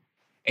LionDesk,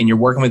 and you're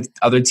working with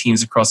other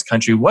teams across the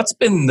country. What's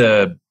been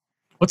the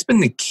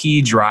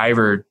key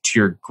driver to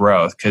your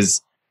growth?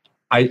 Because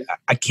I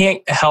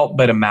can't help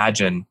but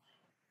imagine,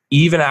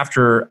 even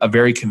after a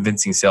very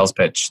convincing sales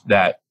pitch,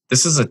 that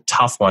this is a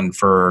tough one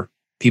for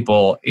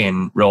people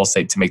in real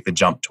estate to make the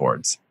jump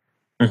towards.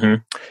 Mm-hmm.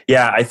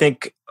 Yeah, I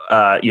think,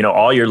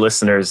 all your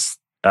listeners,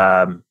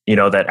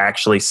 that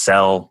actually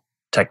sell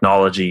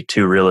technology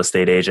to real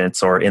estate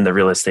agents or in the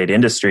real estate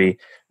industry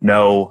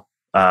know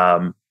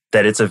that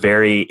it's a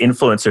very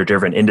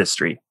influencer-driven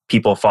industry.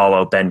 People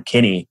follow Ben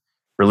Kinney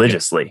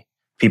religiously.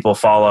 People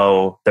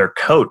follow their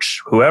coach,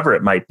 whoever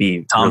it might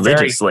be,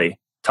 religiously.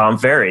 Tom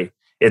Ferry.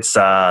 It's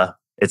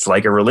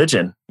like a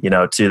religion,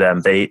 to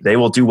them. They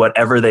will do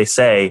whatever they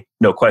say,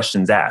 no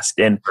questions asked.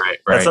 And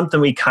that's something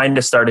we kind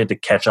of started to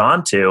catch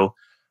on to.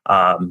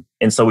 And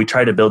so we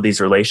try to build these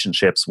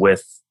relationships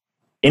with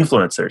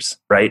influencers,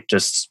 right?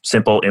 Just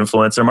simple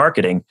influencer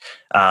marketing.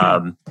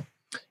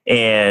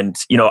 And,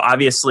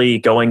 obviously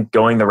going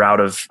the route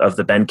of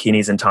the Ben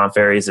Kinneys and Tom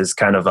Ferrys is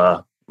kind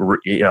of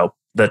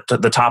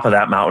the top of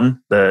that mountain,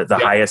 the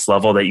highest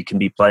level that you can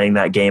be playing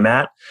that game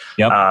at.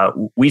 Yep.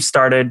 We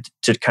started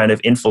to kind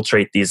of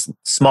infiltrate these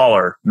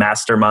smaller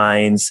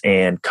masterminds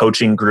and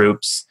coaching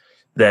groups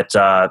that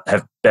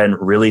have been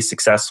really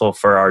successful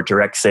for our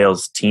direct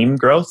sales team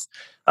growth.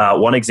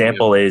 One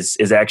example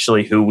is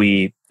actually who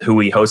we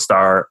host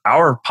our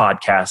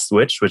podcast,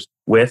 which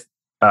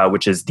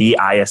is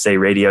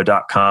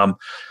theisaradio.com.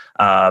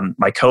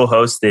 My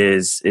co-host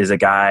is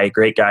a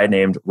great guy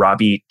named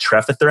Robbie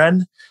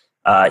Trefethren.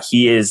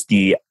 He is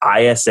the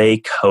ISA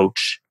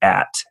coach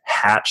at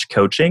Hatch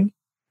Coaching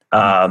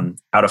out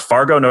of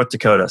Fargo, North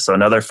Dakota. So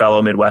another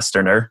fellow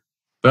Midwesterner.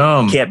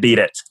 Boom. Can't beat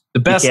it. The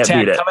best tech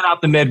coming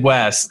out the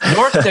Midwest.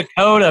 North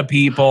Dakota,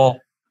 people.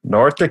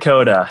 North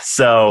Dakota.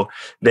 So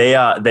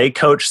they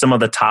coach some of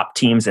the top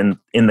teams in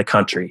the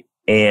country.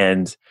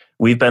 And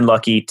we've been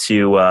lucky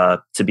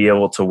to be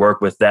able to work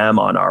with them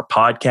on our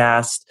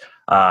podcast.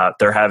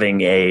 They're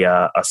having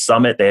a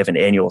summit. They have an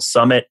annual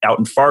summit out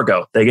in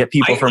Fargo. They get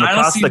people from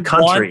across the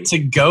country. Want to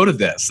go to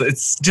this.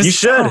 It's just you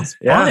should.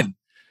 Fun.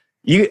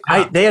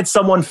 They had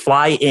someone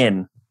fly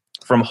in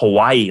from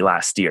Hawaii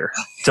last year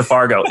to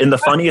Fargo. And the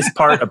funniest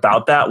part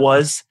about that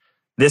was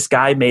this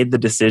guy made the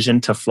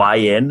decision to fly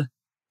in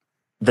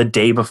the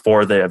day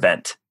before the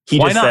event. He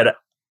just said,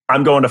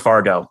 I'm going to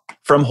Fargo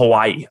from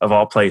Hawaii of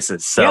all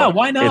places. So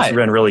why not? It's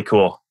been really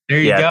cool. There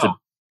you go.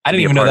 I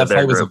didn't even know that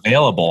flight was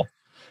available.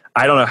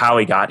 I don't know how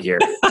he got here.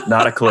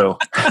 Not a clue.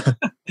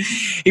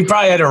 He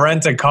probably had to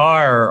rent a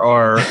car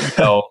or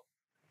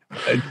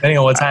depending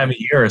on what time of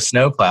year, a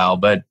snowplow.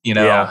 But,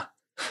 Yeah.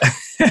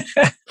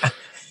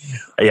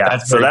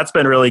 That's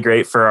been really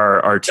great for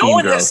our team growth. No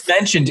one growth. has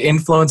mentioned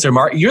influencer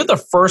marketing. You're the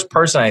first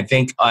person, I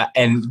think,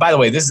 and by the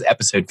way, this is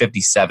episode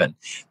 57.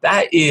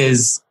 This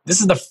is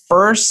the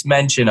first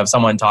mention of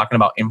someone talking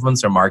about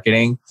influencer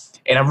marketing.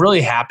 And I'm really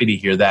happy to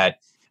hear that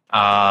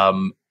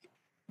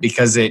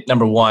because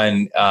number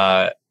one,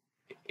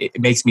 it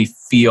makes me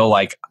feel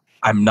like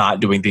I'm not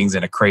doing things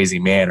in a crazy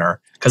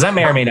manner because I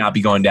may or may not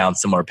be going down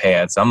similar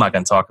paths. I'm not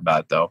going to talk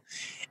about it though.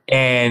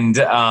 And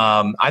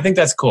I think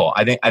that's cool.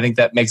 I think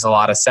that makes a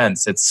lot of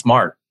sense. It's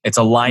smart. It's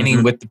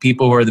aligning with the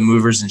people who are the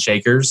movers and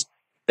shakers.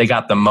 They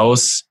got the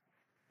most,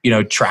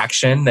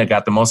 traction. They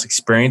got the most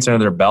experience under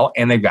their belt,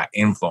 and they've got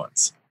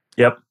influence.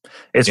 Yep.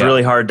 It's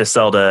really hard to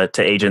sell to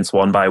agents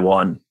one by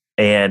one.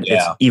 And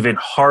it's even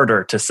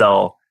harder to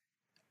sell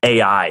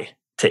AI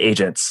to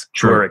agents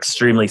who are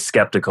extremely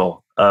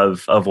skeptical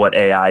of what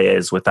AI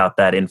is without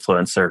that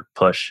influencer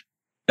push.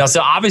 Now,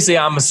 so obviously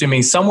I'm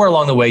assuming somewhere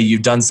along the way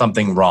you've done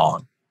something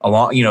wrong.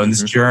 In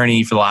this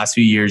journey for the last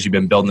few years, you've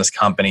been building this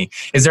company.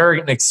 Is there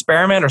an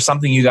experiment or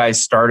something you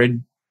guys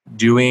started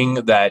doing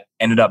that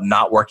ended up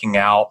not working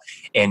out?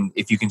 And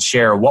if you can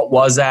share, what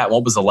was that?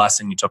 What was the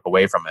lesson you took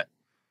away from it?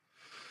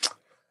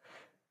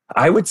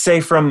 I would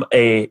say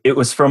it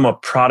was from a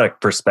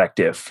product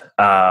perspective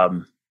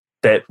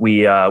that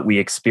we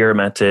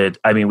experimented.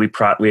 I mean, we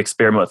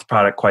experiment with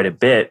product quite a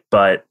bit,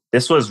 but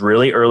this was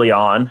really early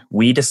on.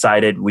 We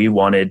decided we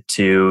wanted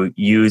to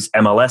use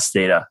MLS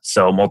data,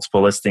 so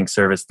multiple listing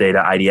service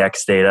data,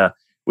 IDX data.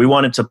 We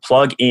wanted to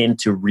plug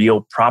into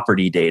real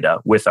property data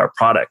with our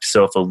product.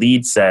 So if a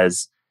lead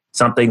says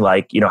something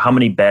like, how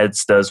many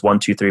beds does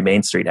 123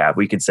 Main Street have?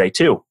 We could say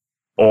 2,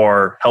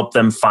 or help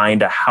them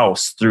find a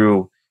house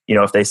through,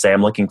 if they say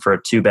I'm looking for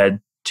a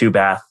 2-bed,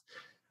 2-bath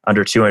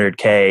under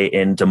 200K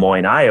in Des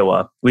Moines,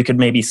 Iowa, we could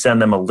maybe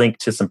send them a link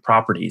to some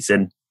properties.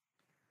 And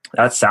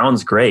that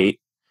sounds great.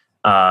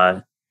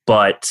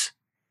 But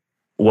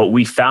what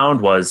we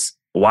found was,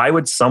 why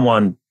would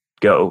someone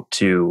go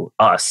to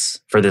us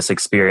for this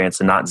experience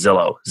and not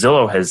Zillow?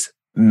 Zillow has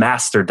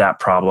mastered that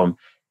problem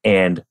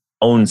and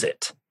owns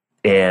it.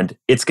 And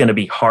it's going to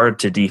be hard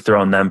to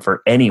dethrone them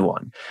for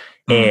anyone.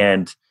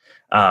 And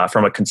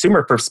from a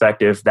consumer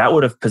perspective, that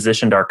would have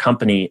positioned our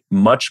company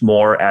much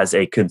more as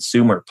a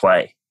consumer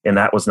play. And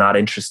that was not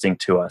interesting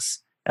to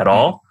us at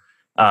all.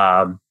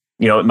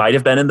 It might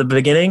have been in the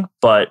beginning,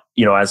 but,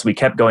 as we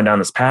kept going down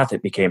this path,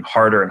 it became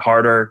harder and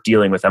harder.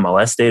 Dealing with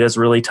MLS data is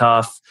really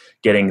tough.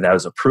 Getting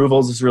those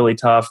approvals is really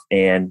tough.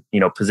 And,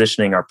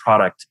 positioning our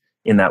product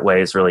in that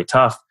way is really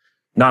tough.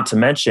 Not to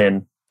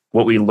mention,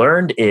 what we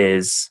learned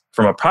is,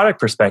 from a product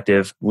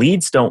perspective,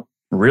 leads don't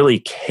really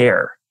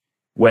care.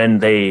 When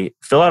they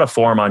fill out a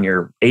form on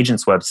your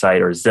agent's website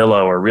or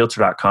Zillow or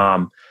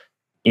Realtor.com,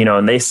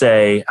 and they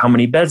say, how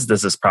many beds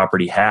does this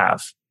property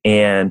have?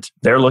 And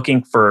they're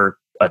looking for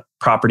a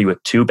property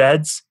with 2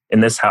 beds,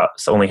 and this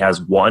house only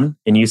has 1,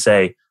 and you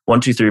say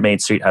 123 Main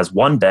Street has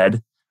 1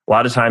 bed, a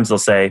lot of times they'll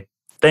say,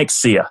 thanks,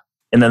 see ya.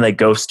 And then they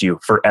ghost you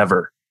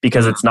forever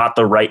because it's not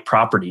the right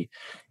property.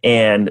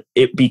 And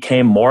it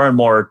became more and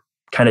more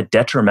kind of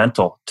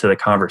detrimental to the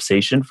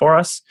conversation for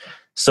us.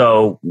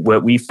 So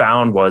what we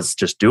found was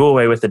just do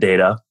away with the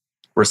data,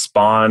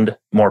 respond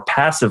more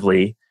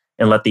passively,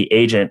 and let the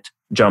agent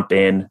jump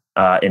in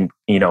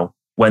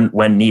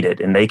when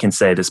needed. And they can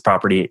say this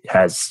property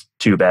has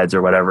 2 beds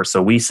or whatever.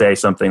 So we say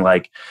something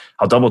like,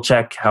 I'll double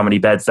check how many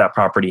beds that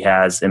property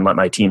has and let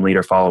my team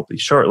leader follow up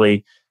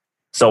shortly,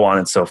 so on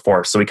and so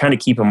forth. So we kind of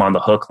keep them on the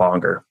hook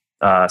longer.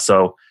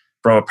 So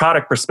from a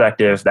product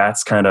perspective,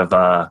 that's kind of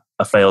a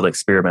failed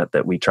experiment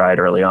that we tried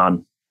early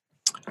on.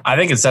 I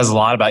think it says a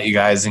lot about you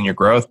guys and your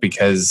growth,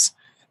 because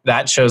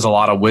that shows a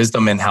lot of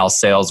wisdom in how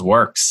sales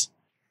works.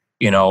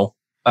 Knowing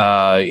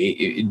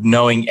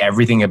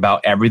everything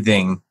about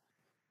everything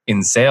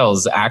in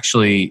sales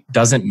actually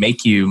doesn't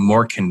make you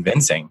more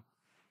convincing.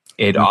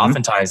 It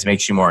oftentimes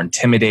makes you more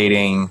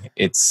intimidating.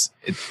 It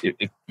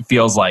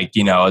feels like,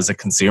 as a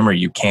consumer,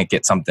 you can't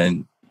get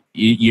something.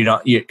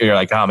 You're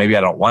like, oh, maybe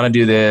I don't want to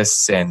do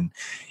this. And,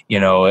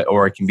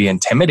 or it can be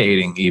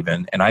intimidating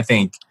even. And I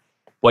think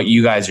what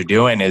you guys are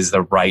doing is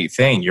the right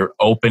thing. You're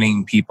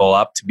opening people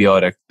up to be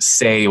able to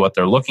say what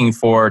they're looking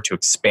for, to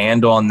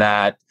expand on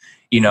that.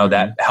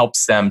 That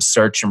helps them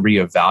search and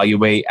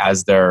reevaluate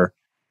as they're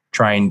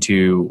trying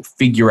to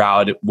figure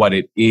out what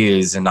it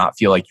is and not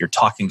feel like you're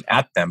talking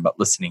at them, but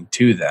listening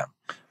to them.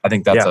 I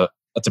think that's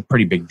a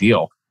pretty big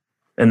deal.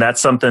 And that's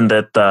something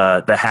that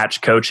the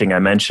Hatch coaching I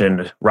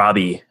mentioned,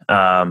 Robbie,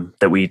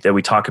 that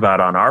we talk about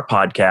on our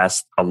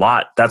podcast a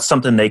lot. That's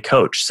something they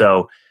coach.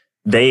 So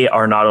they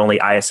are not only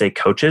ISA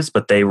coaches,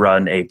 but they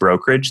run a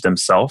brokerage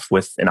themselves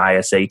with an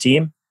ISA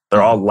team.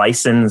 They're all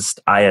licensed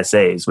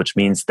ISAs, which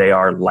means they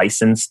are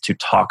licensed to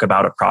talk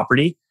about a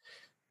property.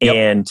 Yep.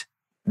 And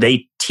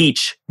they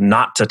teach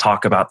not to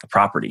talk about the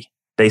property.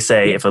 They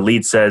say, if a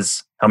lead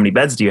says, how many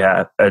beds do you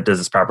have? Does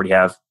this property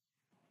have?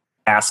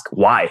 Ask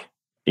why.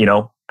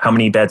 How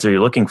many beds are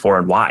you looking for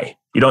and why?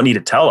 You don't need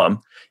to tell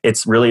them.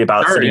 It's really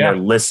about sitting there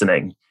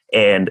listening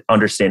and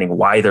understanding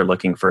why they're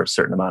looking for a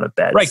certain amount of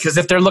beds. Right, because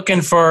if they're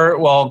looking for,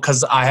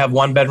 because I have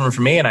 1 bedroom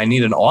for me and I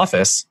need an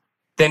office,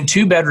 then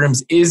 2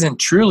 bedrooms isn't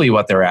truly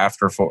what they're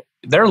after for.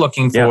 They're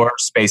looking for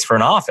space for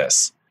an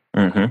office.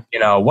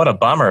 What a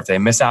bummer if they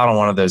miss out on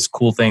one of those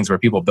cool things where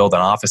people build an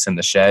office in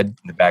the shed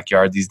in the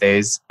backyard these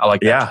days. I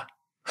like that. Yeah.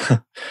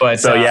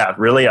 But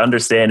really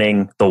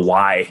understanding the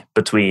why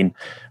between,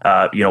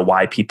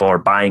 why people are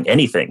buying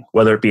anything,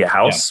 whether it be a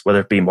house,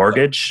 whether it be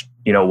mortgage,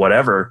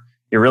 whatever.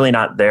 You're really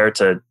not there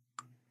to,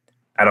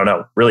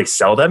 really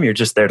sell them. You're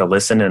just there to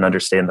listen and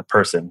understand the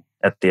person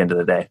at the end of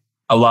the day.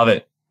 I love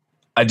it.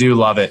 I do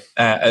love it.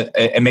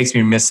 It makes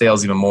me miss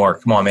sales even more.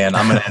 Come on, man.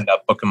 I'm going to end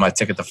up booking my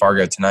ticket to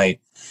Fargo tonight.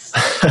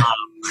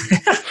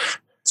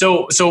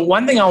 So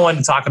one thing I wanted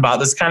to talk about,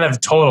 this kind of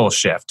total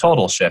shift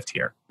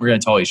here. We're going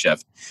to totally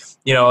shift.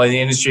 In the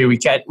industry, we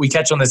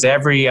catch on this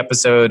every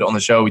episode on the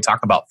show. We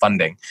talk about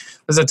funding.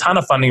 There's a ton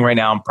of funding right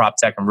now in prop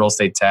tech and real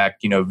estate tech.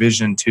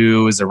 Vision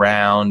 2 is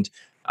around.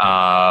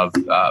 What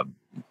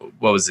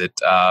was it?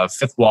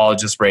 Fifth Wall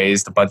just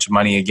raised a bunch of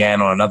money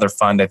again on another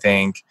fund, I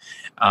think.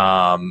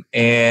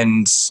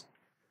 And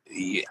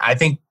I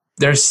think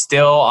there's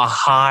still a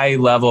high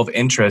level of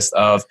interest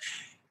of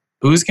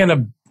who's going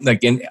to,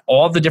 in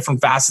all the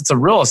different facets of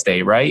real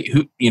estate, right?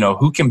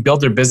 Who can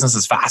build their business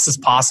as fast as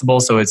possible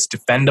so it's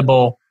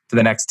defendable for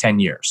the next 10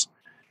 years,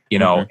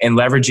 and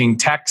leveraging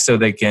tech so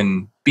they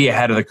can be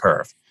ahead of the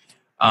curve.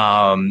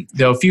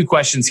 There are a few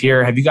questions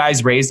here. Have you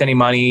guys raised any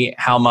money?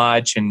 How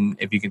much? And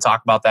if you can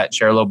talk about that,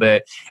 share a little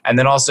bit. And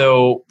then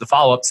also the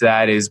follow-up to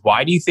that is,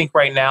 why do you think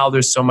right now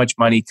there's so much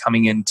money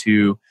coming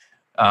into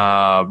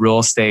real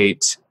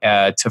estate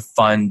to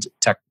fund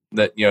tech,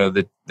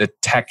 the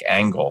tech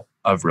angle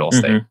of real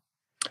estate? Mm-hmm.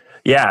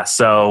 Yeah,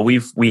 so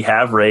we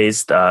have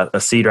raised a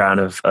seed round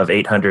of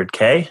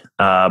 $800K.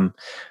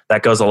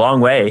 That goes a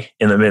long way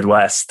in the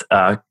Midwest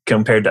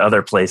compared to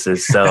other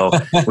places. So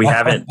we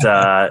haven't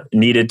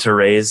needed to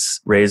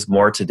raise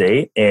more to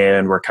date,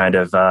 and we're kind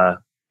of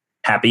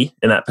happy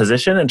in that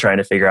position and trying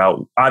to figure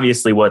out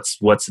obviously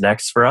what's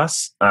next for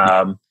us.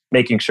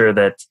 Making sure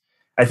that,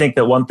 I think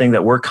that one thing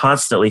that we're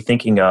constantly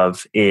thinking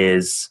of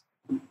is,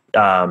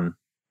 from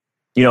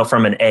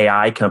an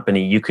AI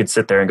company, you could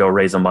sit there and go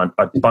raise a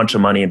bunch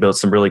of money and build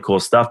some really cool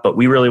stuff. But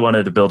we really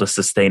wanted to build a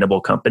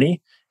sustainable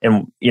company.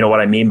 And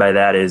what I mean by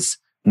that is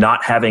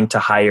not having to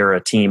hire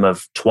a team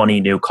of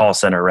 20 new call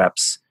center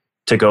reps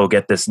to go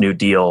get this new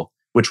deal,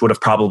 which would have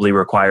probably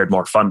required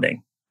more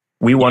funding.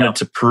 We wanted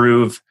to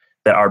prove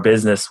that our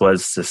business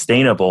was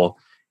sustainable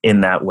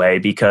in that way,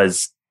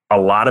 because a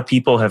lot of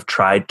people have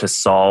tried to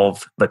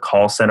solve the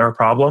call center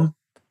problem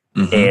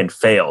and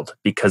failed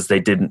because they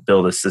didn't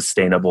build a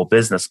sustainable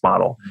business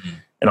model.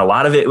 And a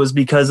lot of it was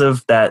because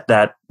of that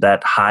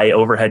high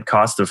overhead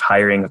cost of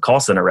hiring a call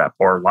center rep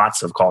or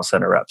lots of call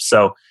center reps.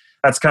 So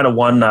that's kind of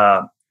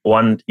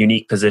one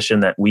unique position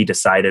that we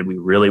decided we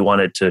really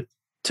wanted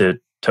to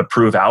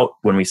prove out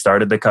when we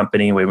started the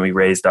company, when we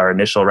raised our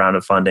initial round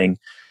of funding.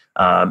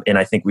 And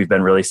I think we've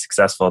been really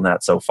successful in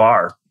that so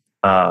far.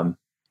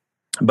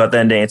 But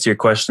then to answer your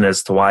question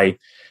as to why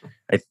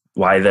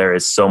there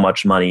is so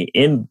much money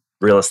in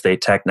real estate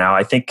tech now,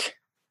 I think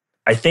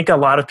a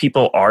lot of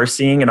people are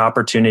seeing an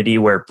opportunity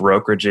where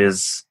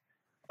brokerages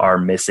are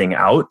missing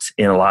out.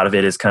 And a lot of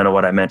it is kind of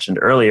what I mentioned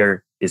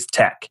earlier, is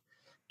tech.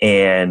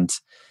 And,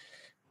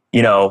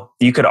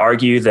 you could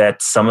argue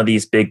that some of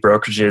these big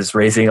brokerages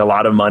raising a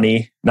lot of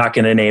money, not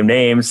going to name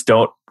names,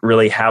 don't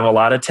really have a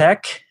lot of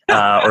tech,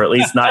 or at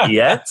least not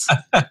yet.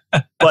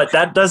 But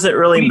that doesn't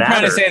really matter.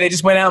 Trying to say they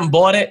just went out and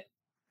bought it?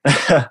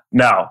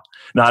 No,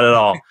 not at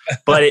all.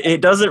 But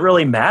it doesn't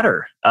really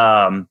matter.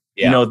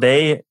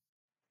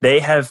 They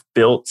have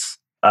built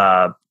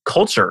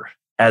culture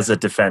as a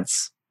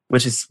defense,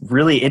 which is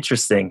really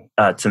interesting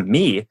to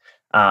me.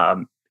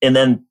 And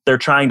then they're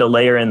trying to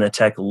layer in the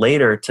tech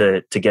later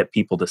to get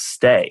people to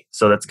stay.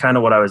 So that's kind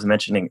of what I was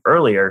mentioning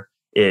earlier,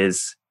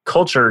 is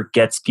culture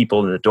gets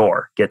people in the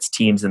door, gets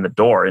teams in the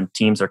door, and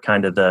teams are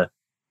kind of the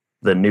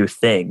new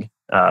thing.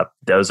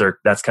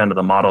 That's kind of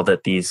the model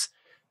that these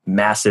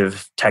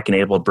massive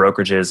tech-enabled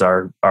brokerages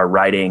are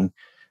riding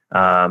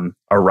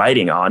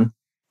on.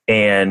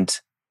 And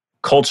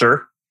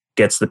culture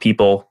gets the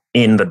people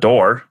in the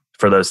door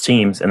for those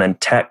teams, and then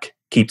tech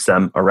keeps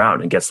them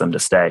around and gets them to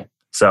stay.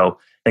 So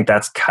I think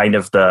that's kind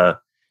of the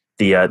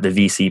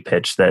VC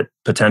pitch that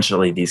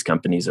potentially these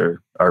companies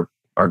are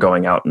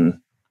going out and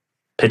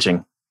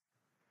pitching.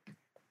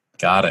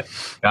 Got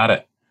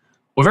it.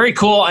 Well, very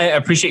cool. I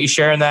appreciate you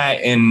sharing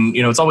that. And,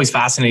 it's always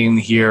fascinating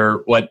to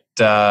hear what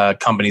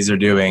companies are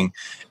doing,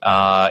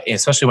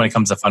 especially when it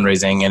comes to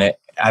fundraising. And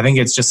I think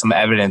it's just some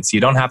evidence.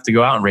 You don't have to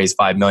go out and raise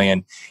 $5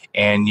 million.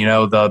 And,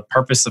 the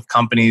purpose of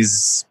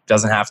companies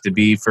doesn't have to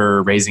be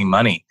for raising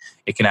money.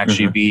 It can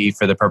actually be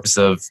for the purpose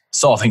of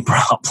solving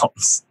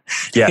problems.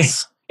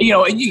 Yes. Make a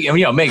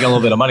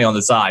little bit of money on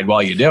the side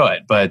while you do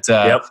it. But,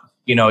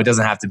 it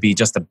doesn't have to be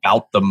just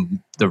about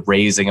the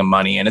raising of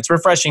money. And it's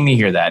refreshing to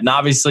hear that. And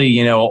obviously,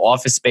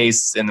 office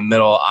space in the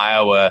middle of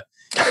Iowa,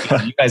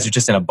 you guys are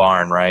just in a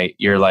barn, right?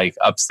 You're like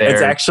upstairs.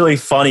 It's actually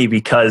funny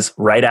because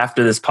right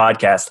after this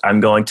podcast,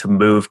 I'm going to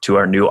move to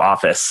our new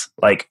office,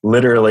 like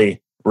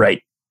literally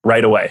right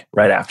away,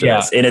 right after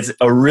this. And it's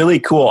a really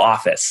cool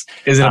office.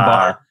 Is it a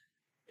barn?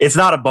 It's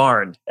not a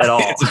barn at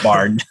all. It's a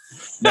barn.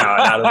 No,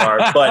 not a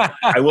barn. But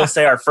I will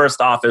say our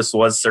first office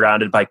was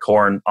surrounded by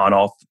corn on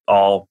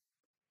all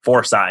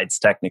four sides.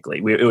 Technically,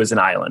 it was an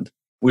island.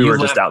 We were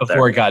just out there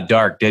before it got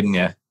dark, didn't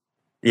you?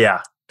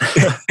 Yeah.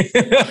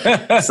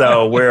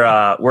 So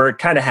we're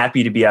kind of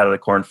happy to be out of the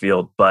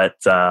cornfield, but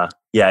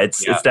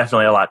it's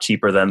definitely a lot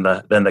cheaper than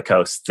the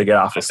coast to get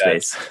office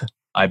space.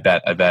 I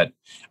bet.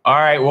 All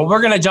right. Well,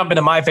 we're going to jump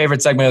into my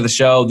favorite segment of the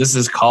show. This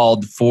is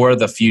called For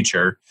the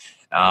Future.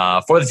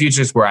 For the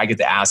Future is where I get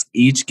to ask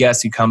each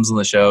guest who comes on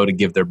the show to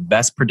give their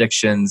best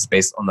predictions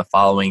based on the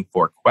following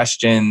 4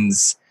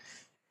 questions.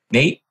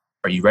 Nate,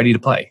 are you ready to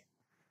play?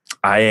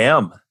 I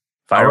am.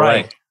 Fire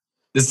away.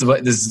 This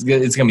is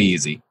it's gonna be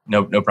easy.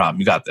 No problem.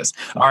 You got this.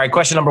 All right.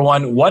 Question number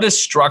 1: what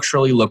does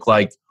structurally look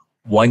like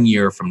 1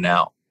 year from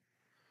now?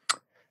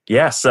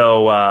 Yeah.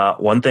 So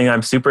one thing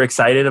I'm super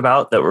excited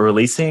about that we're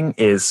releasing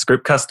is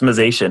script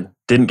customization.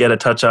 Didn't get a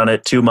touch on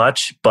it too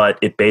much, but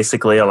it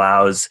basically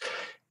allows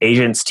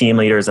agents, team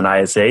leaders, and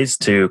ISAs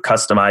to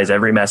customize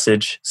every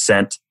message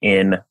sent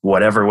in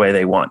whatever way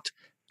they want.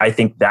 I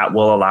think that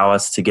will allow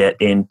us to get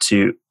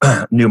into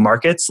new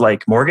markets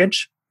like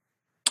mortgage,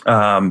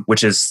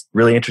 which is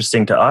really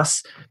interesting to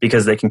us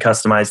because they can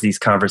customize these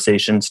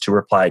conversations to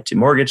reply to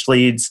mortgage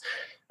leads,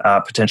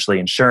 potentially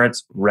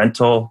insurance,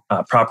 rental,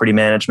 property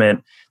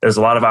management. There's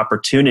a lot of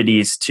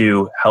opportunities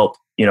to help,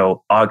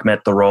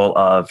 augment the role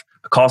of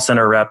a call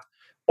center rep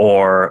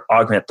or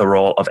augment the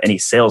role of any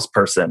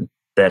salesperson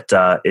that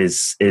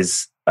is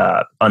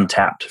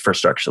untapped for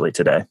structurally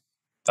today.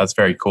 That's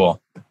very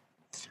cool.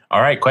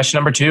 All right. Question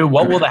number 2: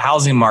 what will the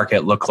housing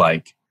market look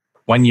like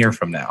 1 year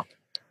from now?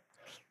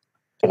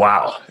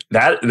 Wow.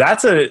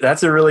 That's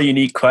a really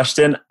unique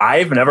question.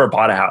 I've never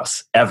bought a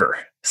house ever.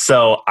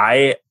 So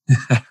I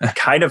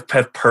kind of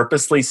have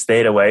purposely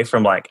stayed away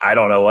from I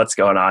don't know what's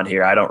going on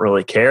here. I don't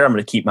really care. I'm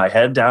going to keep my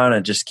head down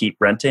and just keep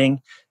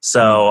renting.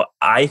 So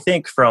I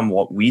think from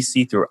what we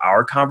see through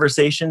our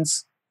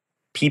conversations,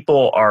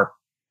 people are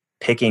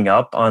picking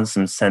up on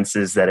some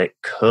senses that it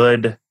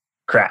could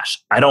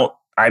crash.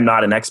 I'm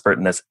not an expert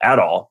in this at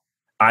all.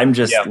 I'm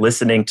just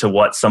listening to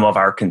what some of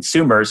our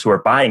consumers who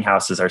are buying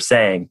houses are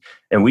saying.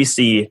 And we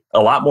see a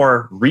lot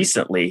more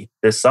recently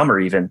this summer,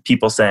 even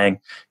people saying,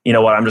 you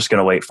know what, I'm just going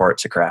to wait for it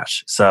to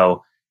crash.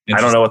 So I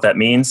don't know what that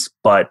means,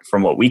 but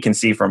from what we can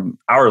see from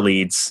our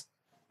leads,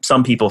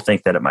 some people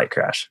think that it might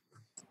crash.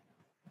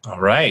 All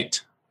right.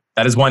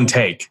 That is one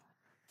take.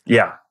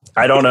 Yeah.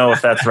 I don't know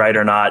if that's right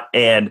or not.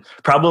 And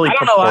probably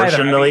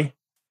proportionally.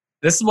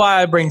 This is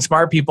why I bring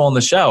smart people on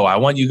the show. I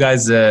want you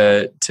guys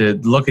to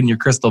look in your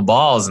crystal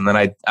balls, and then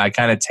I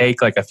kind of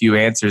take a few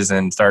answers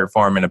and start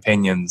forming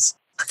opinions.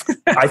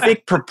 I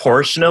think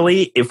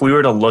proportionally, if we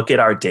were to look at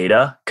our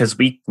data, because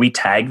we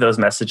tag those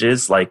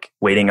messages like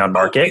waiting on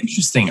market.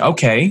 Interesting.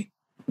 Okay.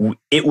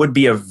 It would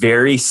be a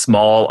very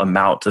small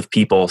amount of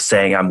people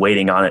saying I'm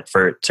waiting on it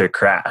for it to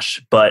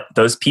crash. But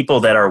those people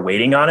that are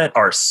waiting on it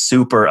are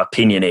super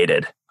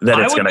opinionated that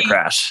it's going to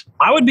crash.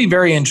 I would be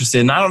very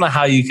interested, and I don't know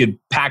how you could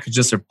package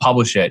this or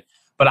publish it,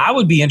 but I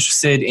would be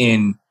interested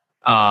in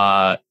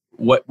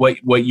what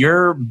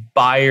your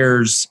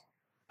buyers'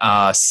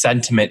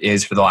 sentiment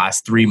is for the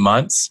last 3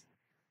 months.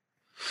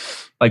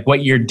 Like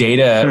what your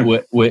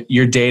data, what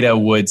your data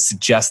would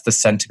suggest the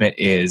sentiment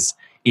is.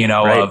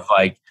 Right. Of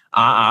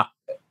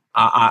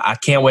I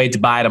can't wait to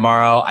buy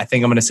tomorrow. I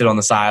think I'm going to sit on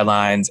the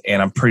sidelines,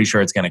 and I'm pretty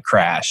sure it's going to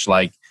crash.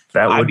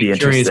 That would be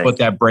curious what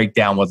that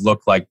breakdown would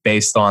look like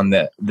based on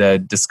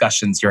the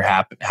discussions you're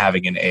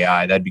having in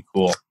AI. That'd be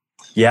cool.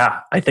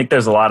 Yeah, I think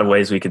there's a lot of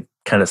ways we could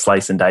kind of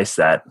slice and dice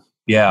that.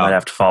 Yeah, I'd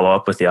have to follow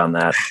up with you on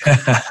that.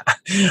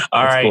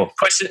 All right. Cool.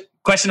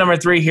 Question number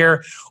 3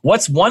 here.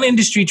 What's one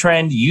industry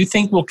trend you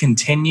think will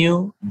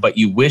continue, but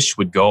you wish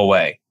would go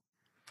away?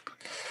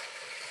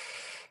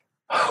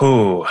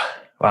 Ooh,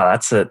 wow,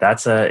 that's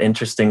a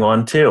interesting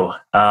one too.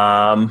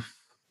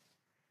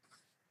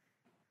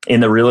 In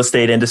the real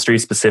estate industry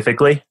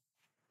specifically?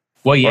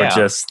 Well, yeah. Or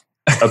just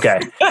okay.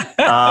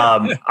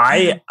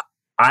 I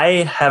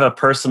have a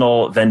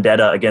personal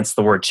vendetta against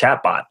the word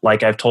chatbot.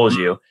 Like I've told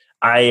you,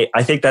 I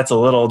think that's a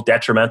little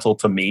detrimental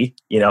to me.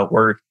 A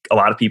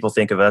lot of people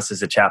think of us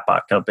as a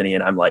chatbot company,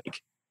 and I'm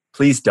like,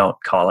 please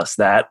don't call us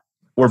that.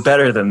 We're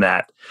better than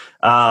that.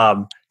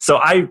 So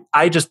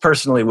I just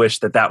personally wish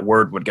that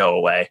word would go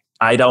away.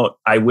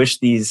 I wish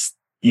these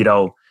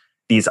other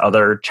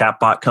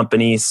chatbot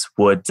companies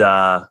would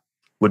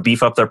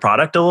beef up their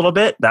product a little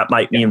bit. That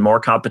might mean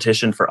more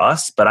competition for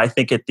us. But I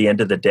think at the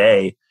end of the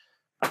day,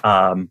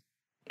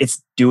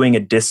 it's doing a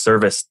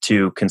disservice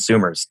to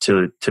consumers,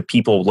 to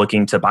people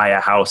looking to buy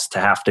a house, to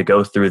have to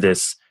go through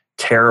this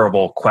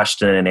terrible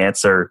question and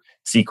answer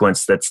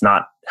sequence that's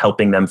not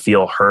helping them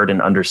feel heard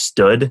and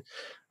understood.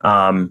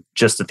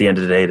 Just at the end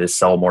of the day, to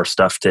sell more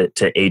stuff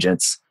to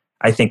agents.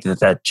 I think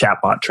that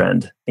chatbot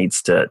trend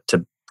needs to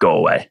go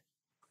away.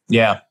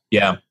 Yeah.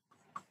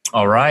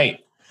 All right.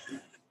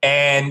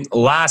 And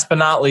last but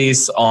not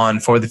least, on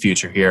For the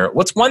Future here,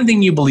 what's one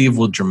thing you believe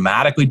will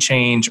dramatically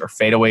change or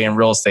fade away in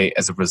real estate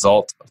as a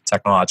result of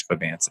technological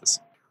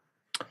advances?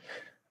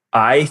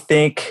 I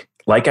think,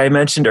 like I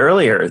mentioned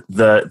earlier,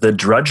 the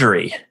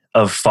drudgery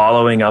of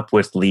following up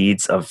with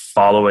leads, of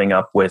following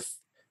up with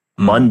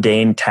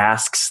mundane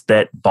tasks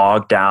that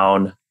bog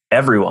down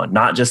everyone,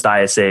 not just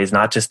ISAs,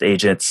 not just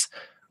agents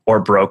or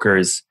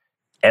brokers.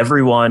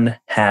 Everyone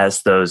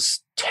has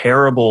those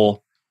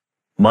terrible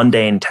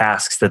mundane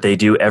tasks that they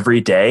do every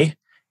day.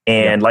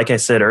 And like I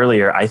said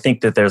earlier, I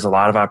think that there's a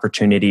lot of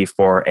opportunity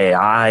for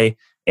AI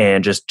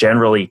and just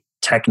generally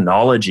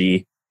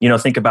technology.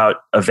 Think about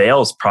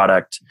Avail's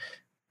product.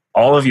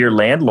 all of your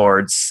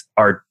landlords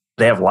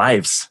they have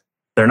lives.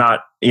 They're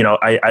not,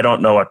 I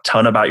don't know a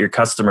ton about your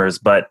customers,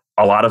 but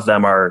a lot of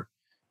them are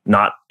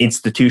not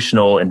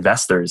institutional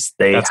investors.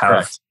 They That's have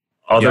correct.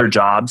 other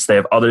jobs, they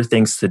have other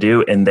things to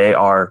do, and they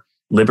are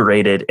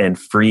liberated and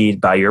freed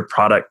by your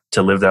product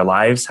to live their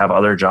lives, have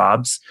other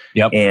jobs.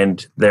 Yep.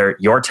 And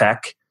your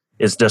tech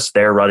is just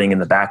there running in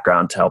the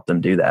background to help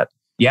them do that.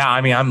 Yeah,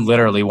 I mean, I'm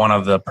literally one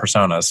of the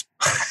personas.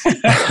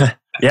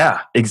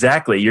 Yeah,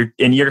 exactly.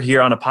 You're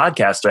here on a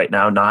podcast right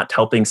now, not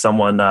helping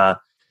someone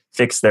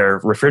fix their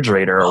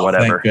refrigerator or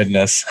whatever. Thank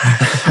goodness.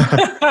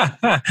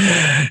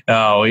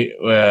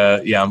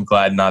 I'm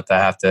glad not to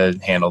have to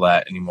handle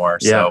that anymore.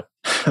 Yeah.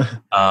 So,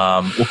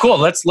 well, cool.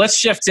 Let's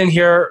shift in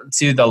here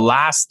to the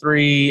last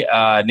three.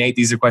 Nate,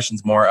 these are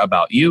questions more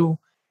about you,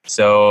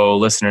 so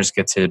listeners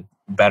get to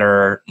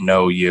better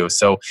know you.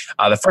 So,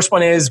 the first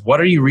one is,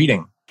 what are you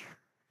reading?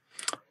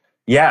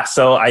 Yeah,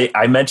 so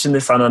I mentioned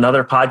this on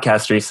another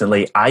podcast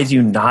recently. I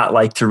do not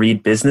like to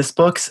read business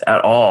books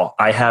at all.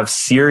 I have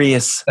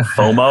serious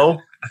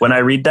FOMO when I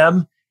read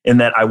them, in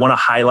that I want to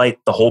highlight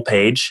the whole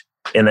page,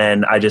 and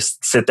then I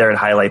just sit there and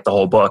highlight the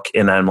whole book,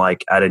 and then I'm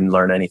like, I didn't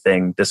learn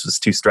anything. This was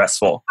too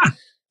stressful.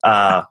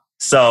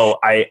 So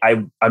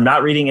I'm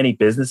not reading any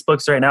business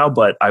books right now,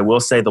 but I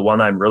will say the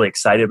one I'm really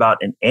excited about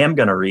and am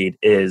going to read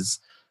is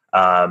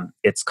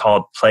it's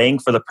called Playing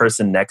for the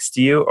Person Next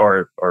to You,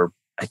 or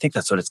I think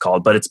that's what it's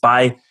called, but it's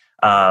by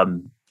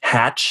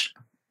Hatch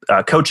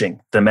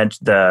Coaching,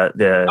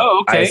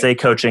 the ISA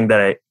Coaching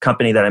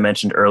company that I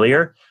mentioned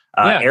earlier.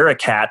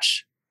 Eric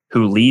Hatch,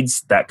 who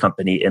leads that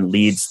company and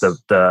leads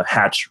the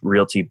Hatch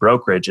Realty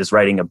brokerage, is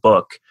writing a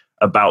book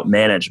about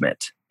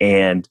management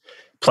and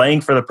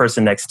playing for the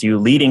person next to you,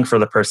 leading for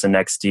the person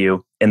next to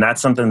you. And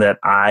that's something that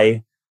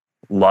I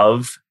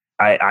love.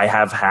 I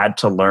have had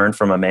to learn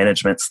from a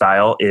management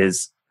style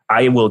is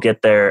I will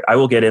get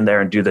in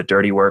there and do the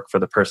dirty work for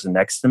the person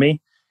next to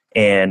me.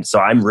 And so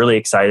I'm really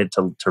excited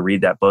to read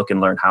that book and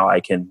learn how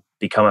I can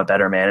become a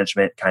better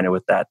management kind of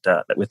with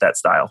that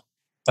style.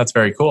 That's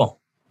very cool.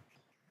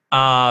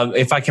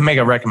 If I can make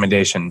a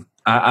recommendation,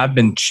 I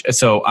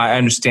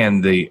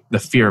understand the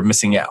fear of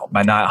missing out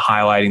by not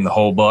highlighting the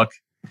whole book,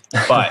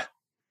 but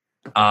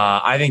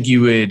I think you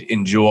would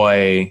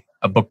enjoy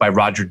a book by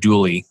Roger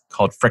Dooley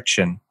called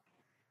Friction.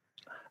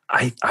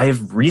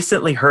 I've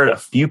recently heard a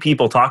few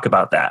people talk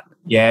about that.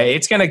 Yeah,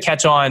 it's going to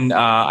catch on,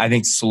 I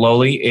think,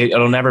 slowly.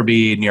 It'll never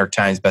be a New York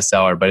Times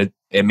bestseller, but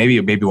it maybe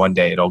one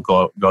day it'll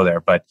go there.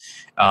 But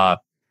I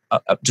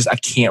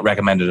can't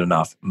recommend it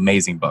enough.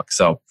 Amazing book.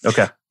 So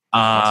okay.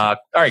 All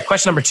right,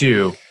 question number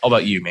 2. All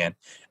about you, man.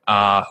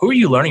 Who are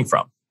you learning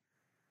from?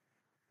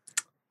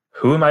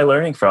 Who am I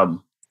learning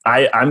from?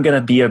 I'm going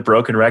to be a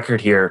broken record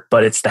here,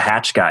 but it's the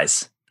Hatch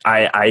guys.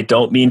 I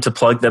don't mean to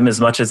plug them as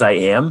much as I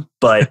am,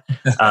 but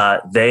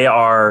they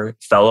are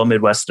fellow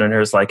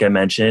Midwesterners, like I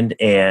mentioned,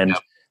 and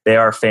they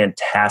are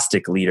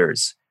fantastic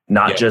leaders,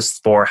 not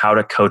just for how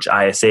to coach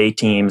ISA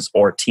teams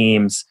or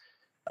teams,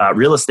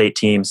 real estate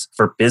teams,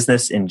 for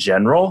business in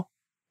general.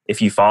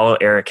 If you follow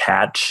Eric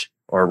Hatch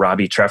or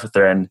Robbie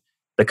Trefethren,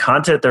 the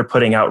content they're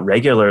putting out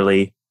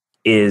regularly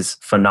is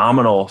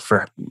phenomenal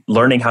for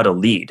learning how to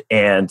lead.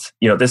 And,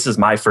 this is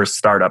my first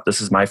startup.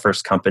 This is my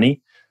first company.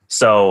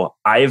 So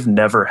I've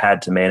never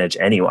had to manage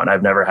anyone.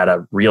 I've never had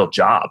a real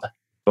job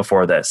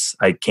before this.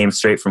 I came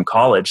straight from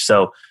college.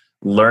 So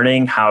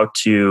learning how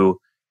to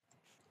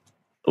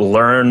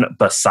learn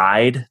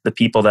beside the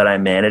people that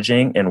I'm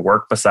managing and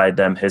work beside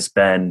them has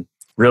been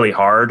really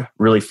hard,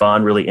 really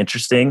fun, really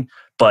interesting.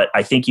 But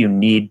I think you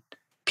need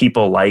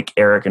people like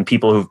Eric and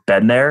people who've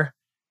been there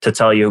to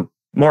tell you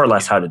more or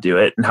less how to do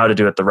it and how to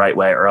do it the right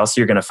way, or else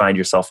you're going to find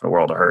yourself in a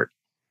world of hurt.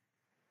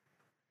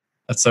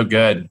 That's so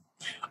good.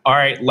 All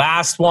right,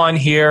 last one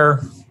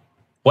here.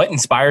 What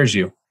inspires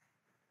you?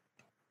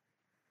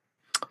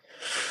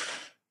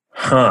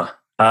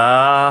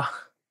 I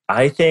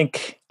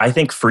think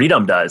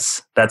freedom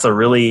does. That's a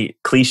really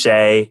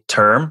cliche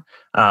term,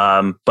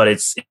 but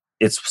it's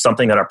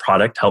something that our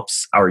product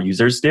helps our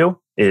users do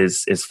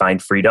is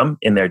find freedom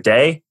in their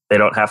day. They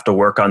don't have to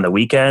work on the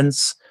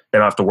weekends. They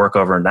don't have to work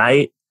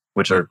overnight,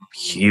 which are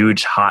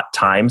huge hot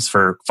times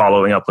for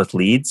following up with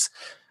leads.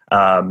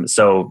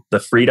 So the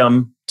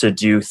freedom to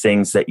do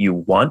things that you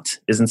want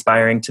is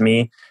inspiring to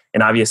me.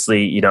 And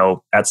obviously,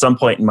 at some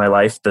point in my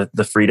life,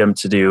 the freedom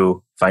to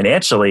do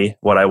financially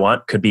what I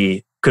want could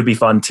be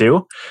fun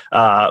too.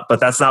 But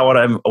that's not what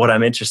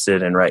I'm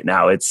interested in right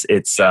now. It's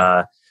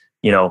the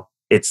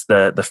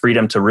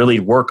freedom to really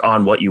work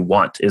on what you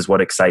want is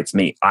what excites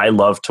me. I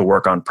love to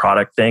work on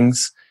product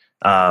things.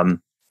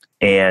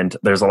 And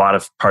there's a lot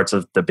of parts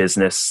of the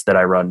business that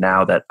I run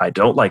now that I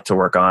don't like to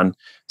work on.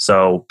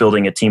 So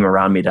building a team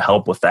around me to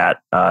help with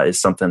that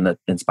is something that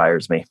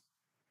inspires me.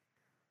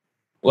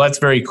 Well, that's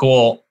very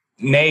cool.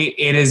 Nate,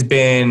 it has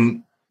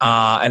been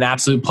an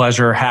absolute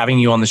pleasure having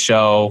you on the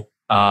show.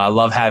 I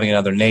love having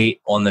another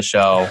Nate on the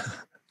show.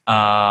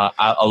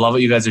 I love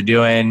what you guys are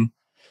doing.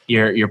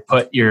 You're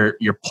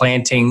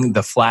planting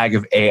the flag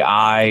of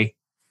AI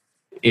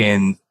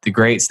in the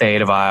great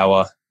state of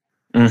Iowa.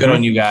 Good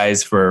on you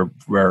guys for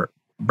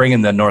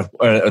bringing the North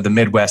or the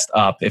Midwest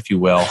up, if you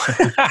will.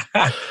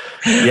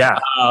 Yeah.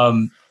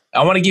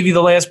 I want to give you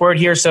the last word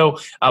here. So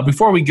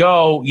before we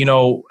go,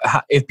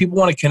 if people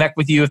want to connect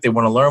with you, if they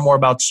want to learn more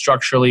about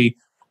Structurally,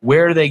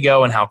 where do they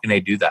go and how can they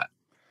do that?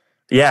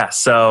 Yeah.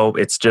 So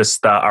it's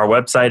just our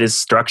website is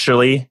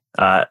Structurally,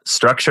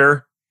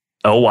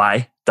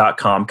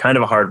 structureoy.com. Kind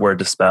of a hard word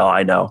to spell,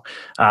 I know.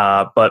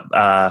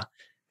 But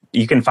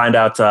you can find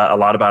out a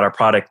lot about our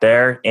product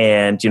there.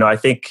 And, I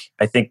think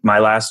my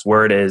last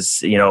word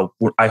is,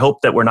 I hope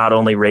that we're not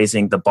only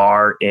raising the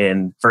bar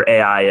for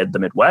AI in the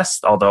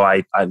Midwest, although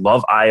I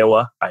love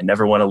Iowa. I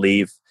never want to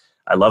leave.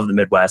 I love the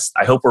Midwest.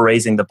 I hope we're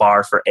raising the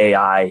bar for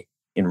AI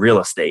in real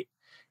estate.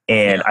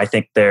 And I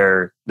think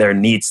there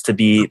needs to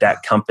be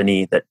that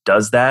company that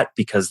does that,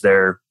 because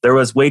there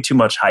was way too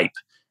much hype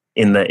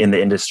in the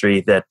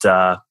industry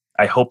that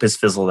I hope has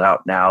fizzled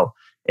out now.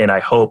 And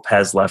I hope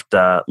has left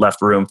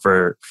room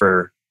for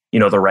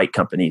the right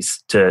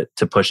companies to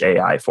push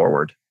AI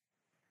forward.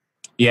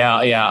 Yeah.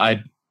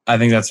 I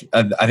think it's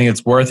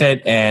worth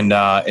it, and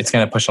it's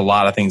going to push a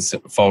lot of things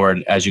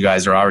forward, as you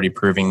guys are already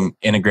proving,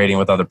 integrating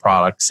with other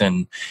products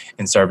and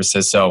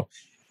services. So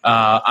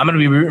I'm going to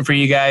be rooting for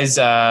you guys.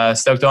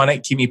 Stoked on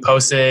it. Keep me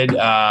posted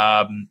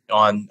on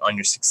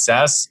your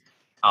success.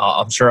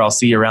 I'm sure I'll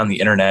see you around the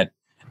internet.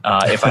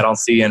 If I don't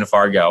see you in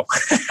Fargo.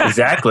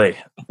 Exactly.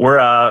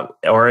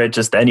 Or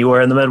just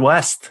anywhere in the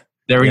Midwest.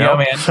 There we go,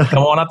 man.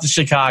 Come on up to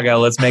Chicago.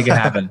 Let's make it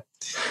happen.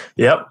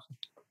 Yep.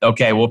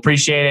 Okay. We'll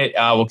appreciate it.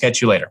 We'll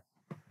catch you later.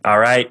 All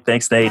right.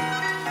 Thanks, Nate.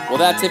 Well,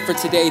 that's it for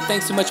today.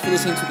 Thanks so much for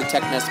listening to the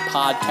TechNest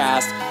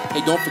podcast. Hey,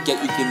 don't forget,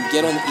 you can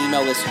get on the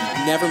email list so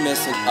you never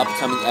miss an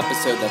upcoming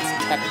episode. That's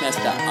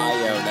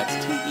technest.io. That's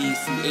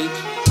technest.io.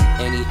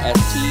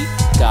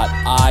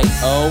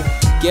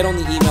 Get on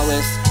the email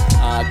list.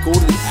 Go to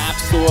the App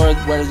Store,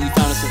 whether you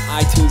found us on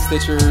iTunes,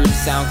 Stitcher,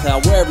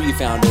 SoundCloud, wherever you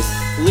found us.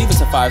 Leave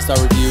us a 5-star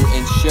review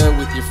and share it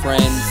with your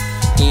friends.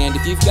 And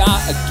if you've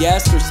got a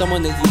guest or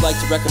someone that you'd like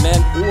to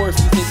recommend, or if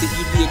you think that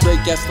you'd be a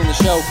great guest on the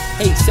show,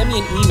 hey, send me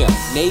an email,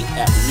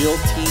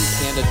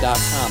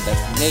 nate@realteampanda.com.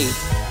 That's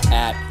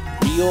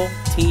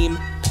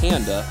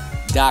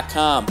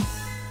nate@realteampanda.com.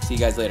 See you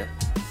guys later.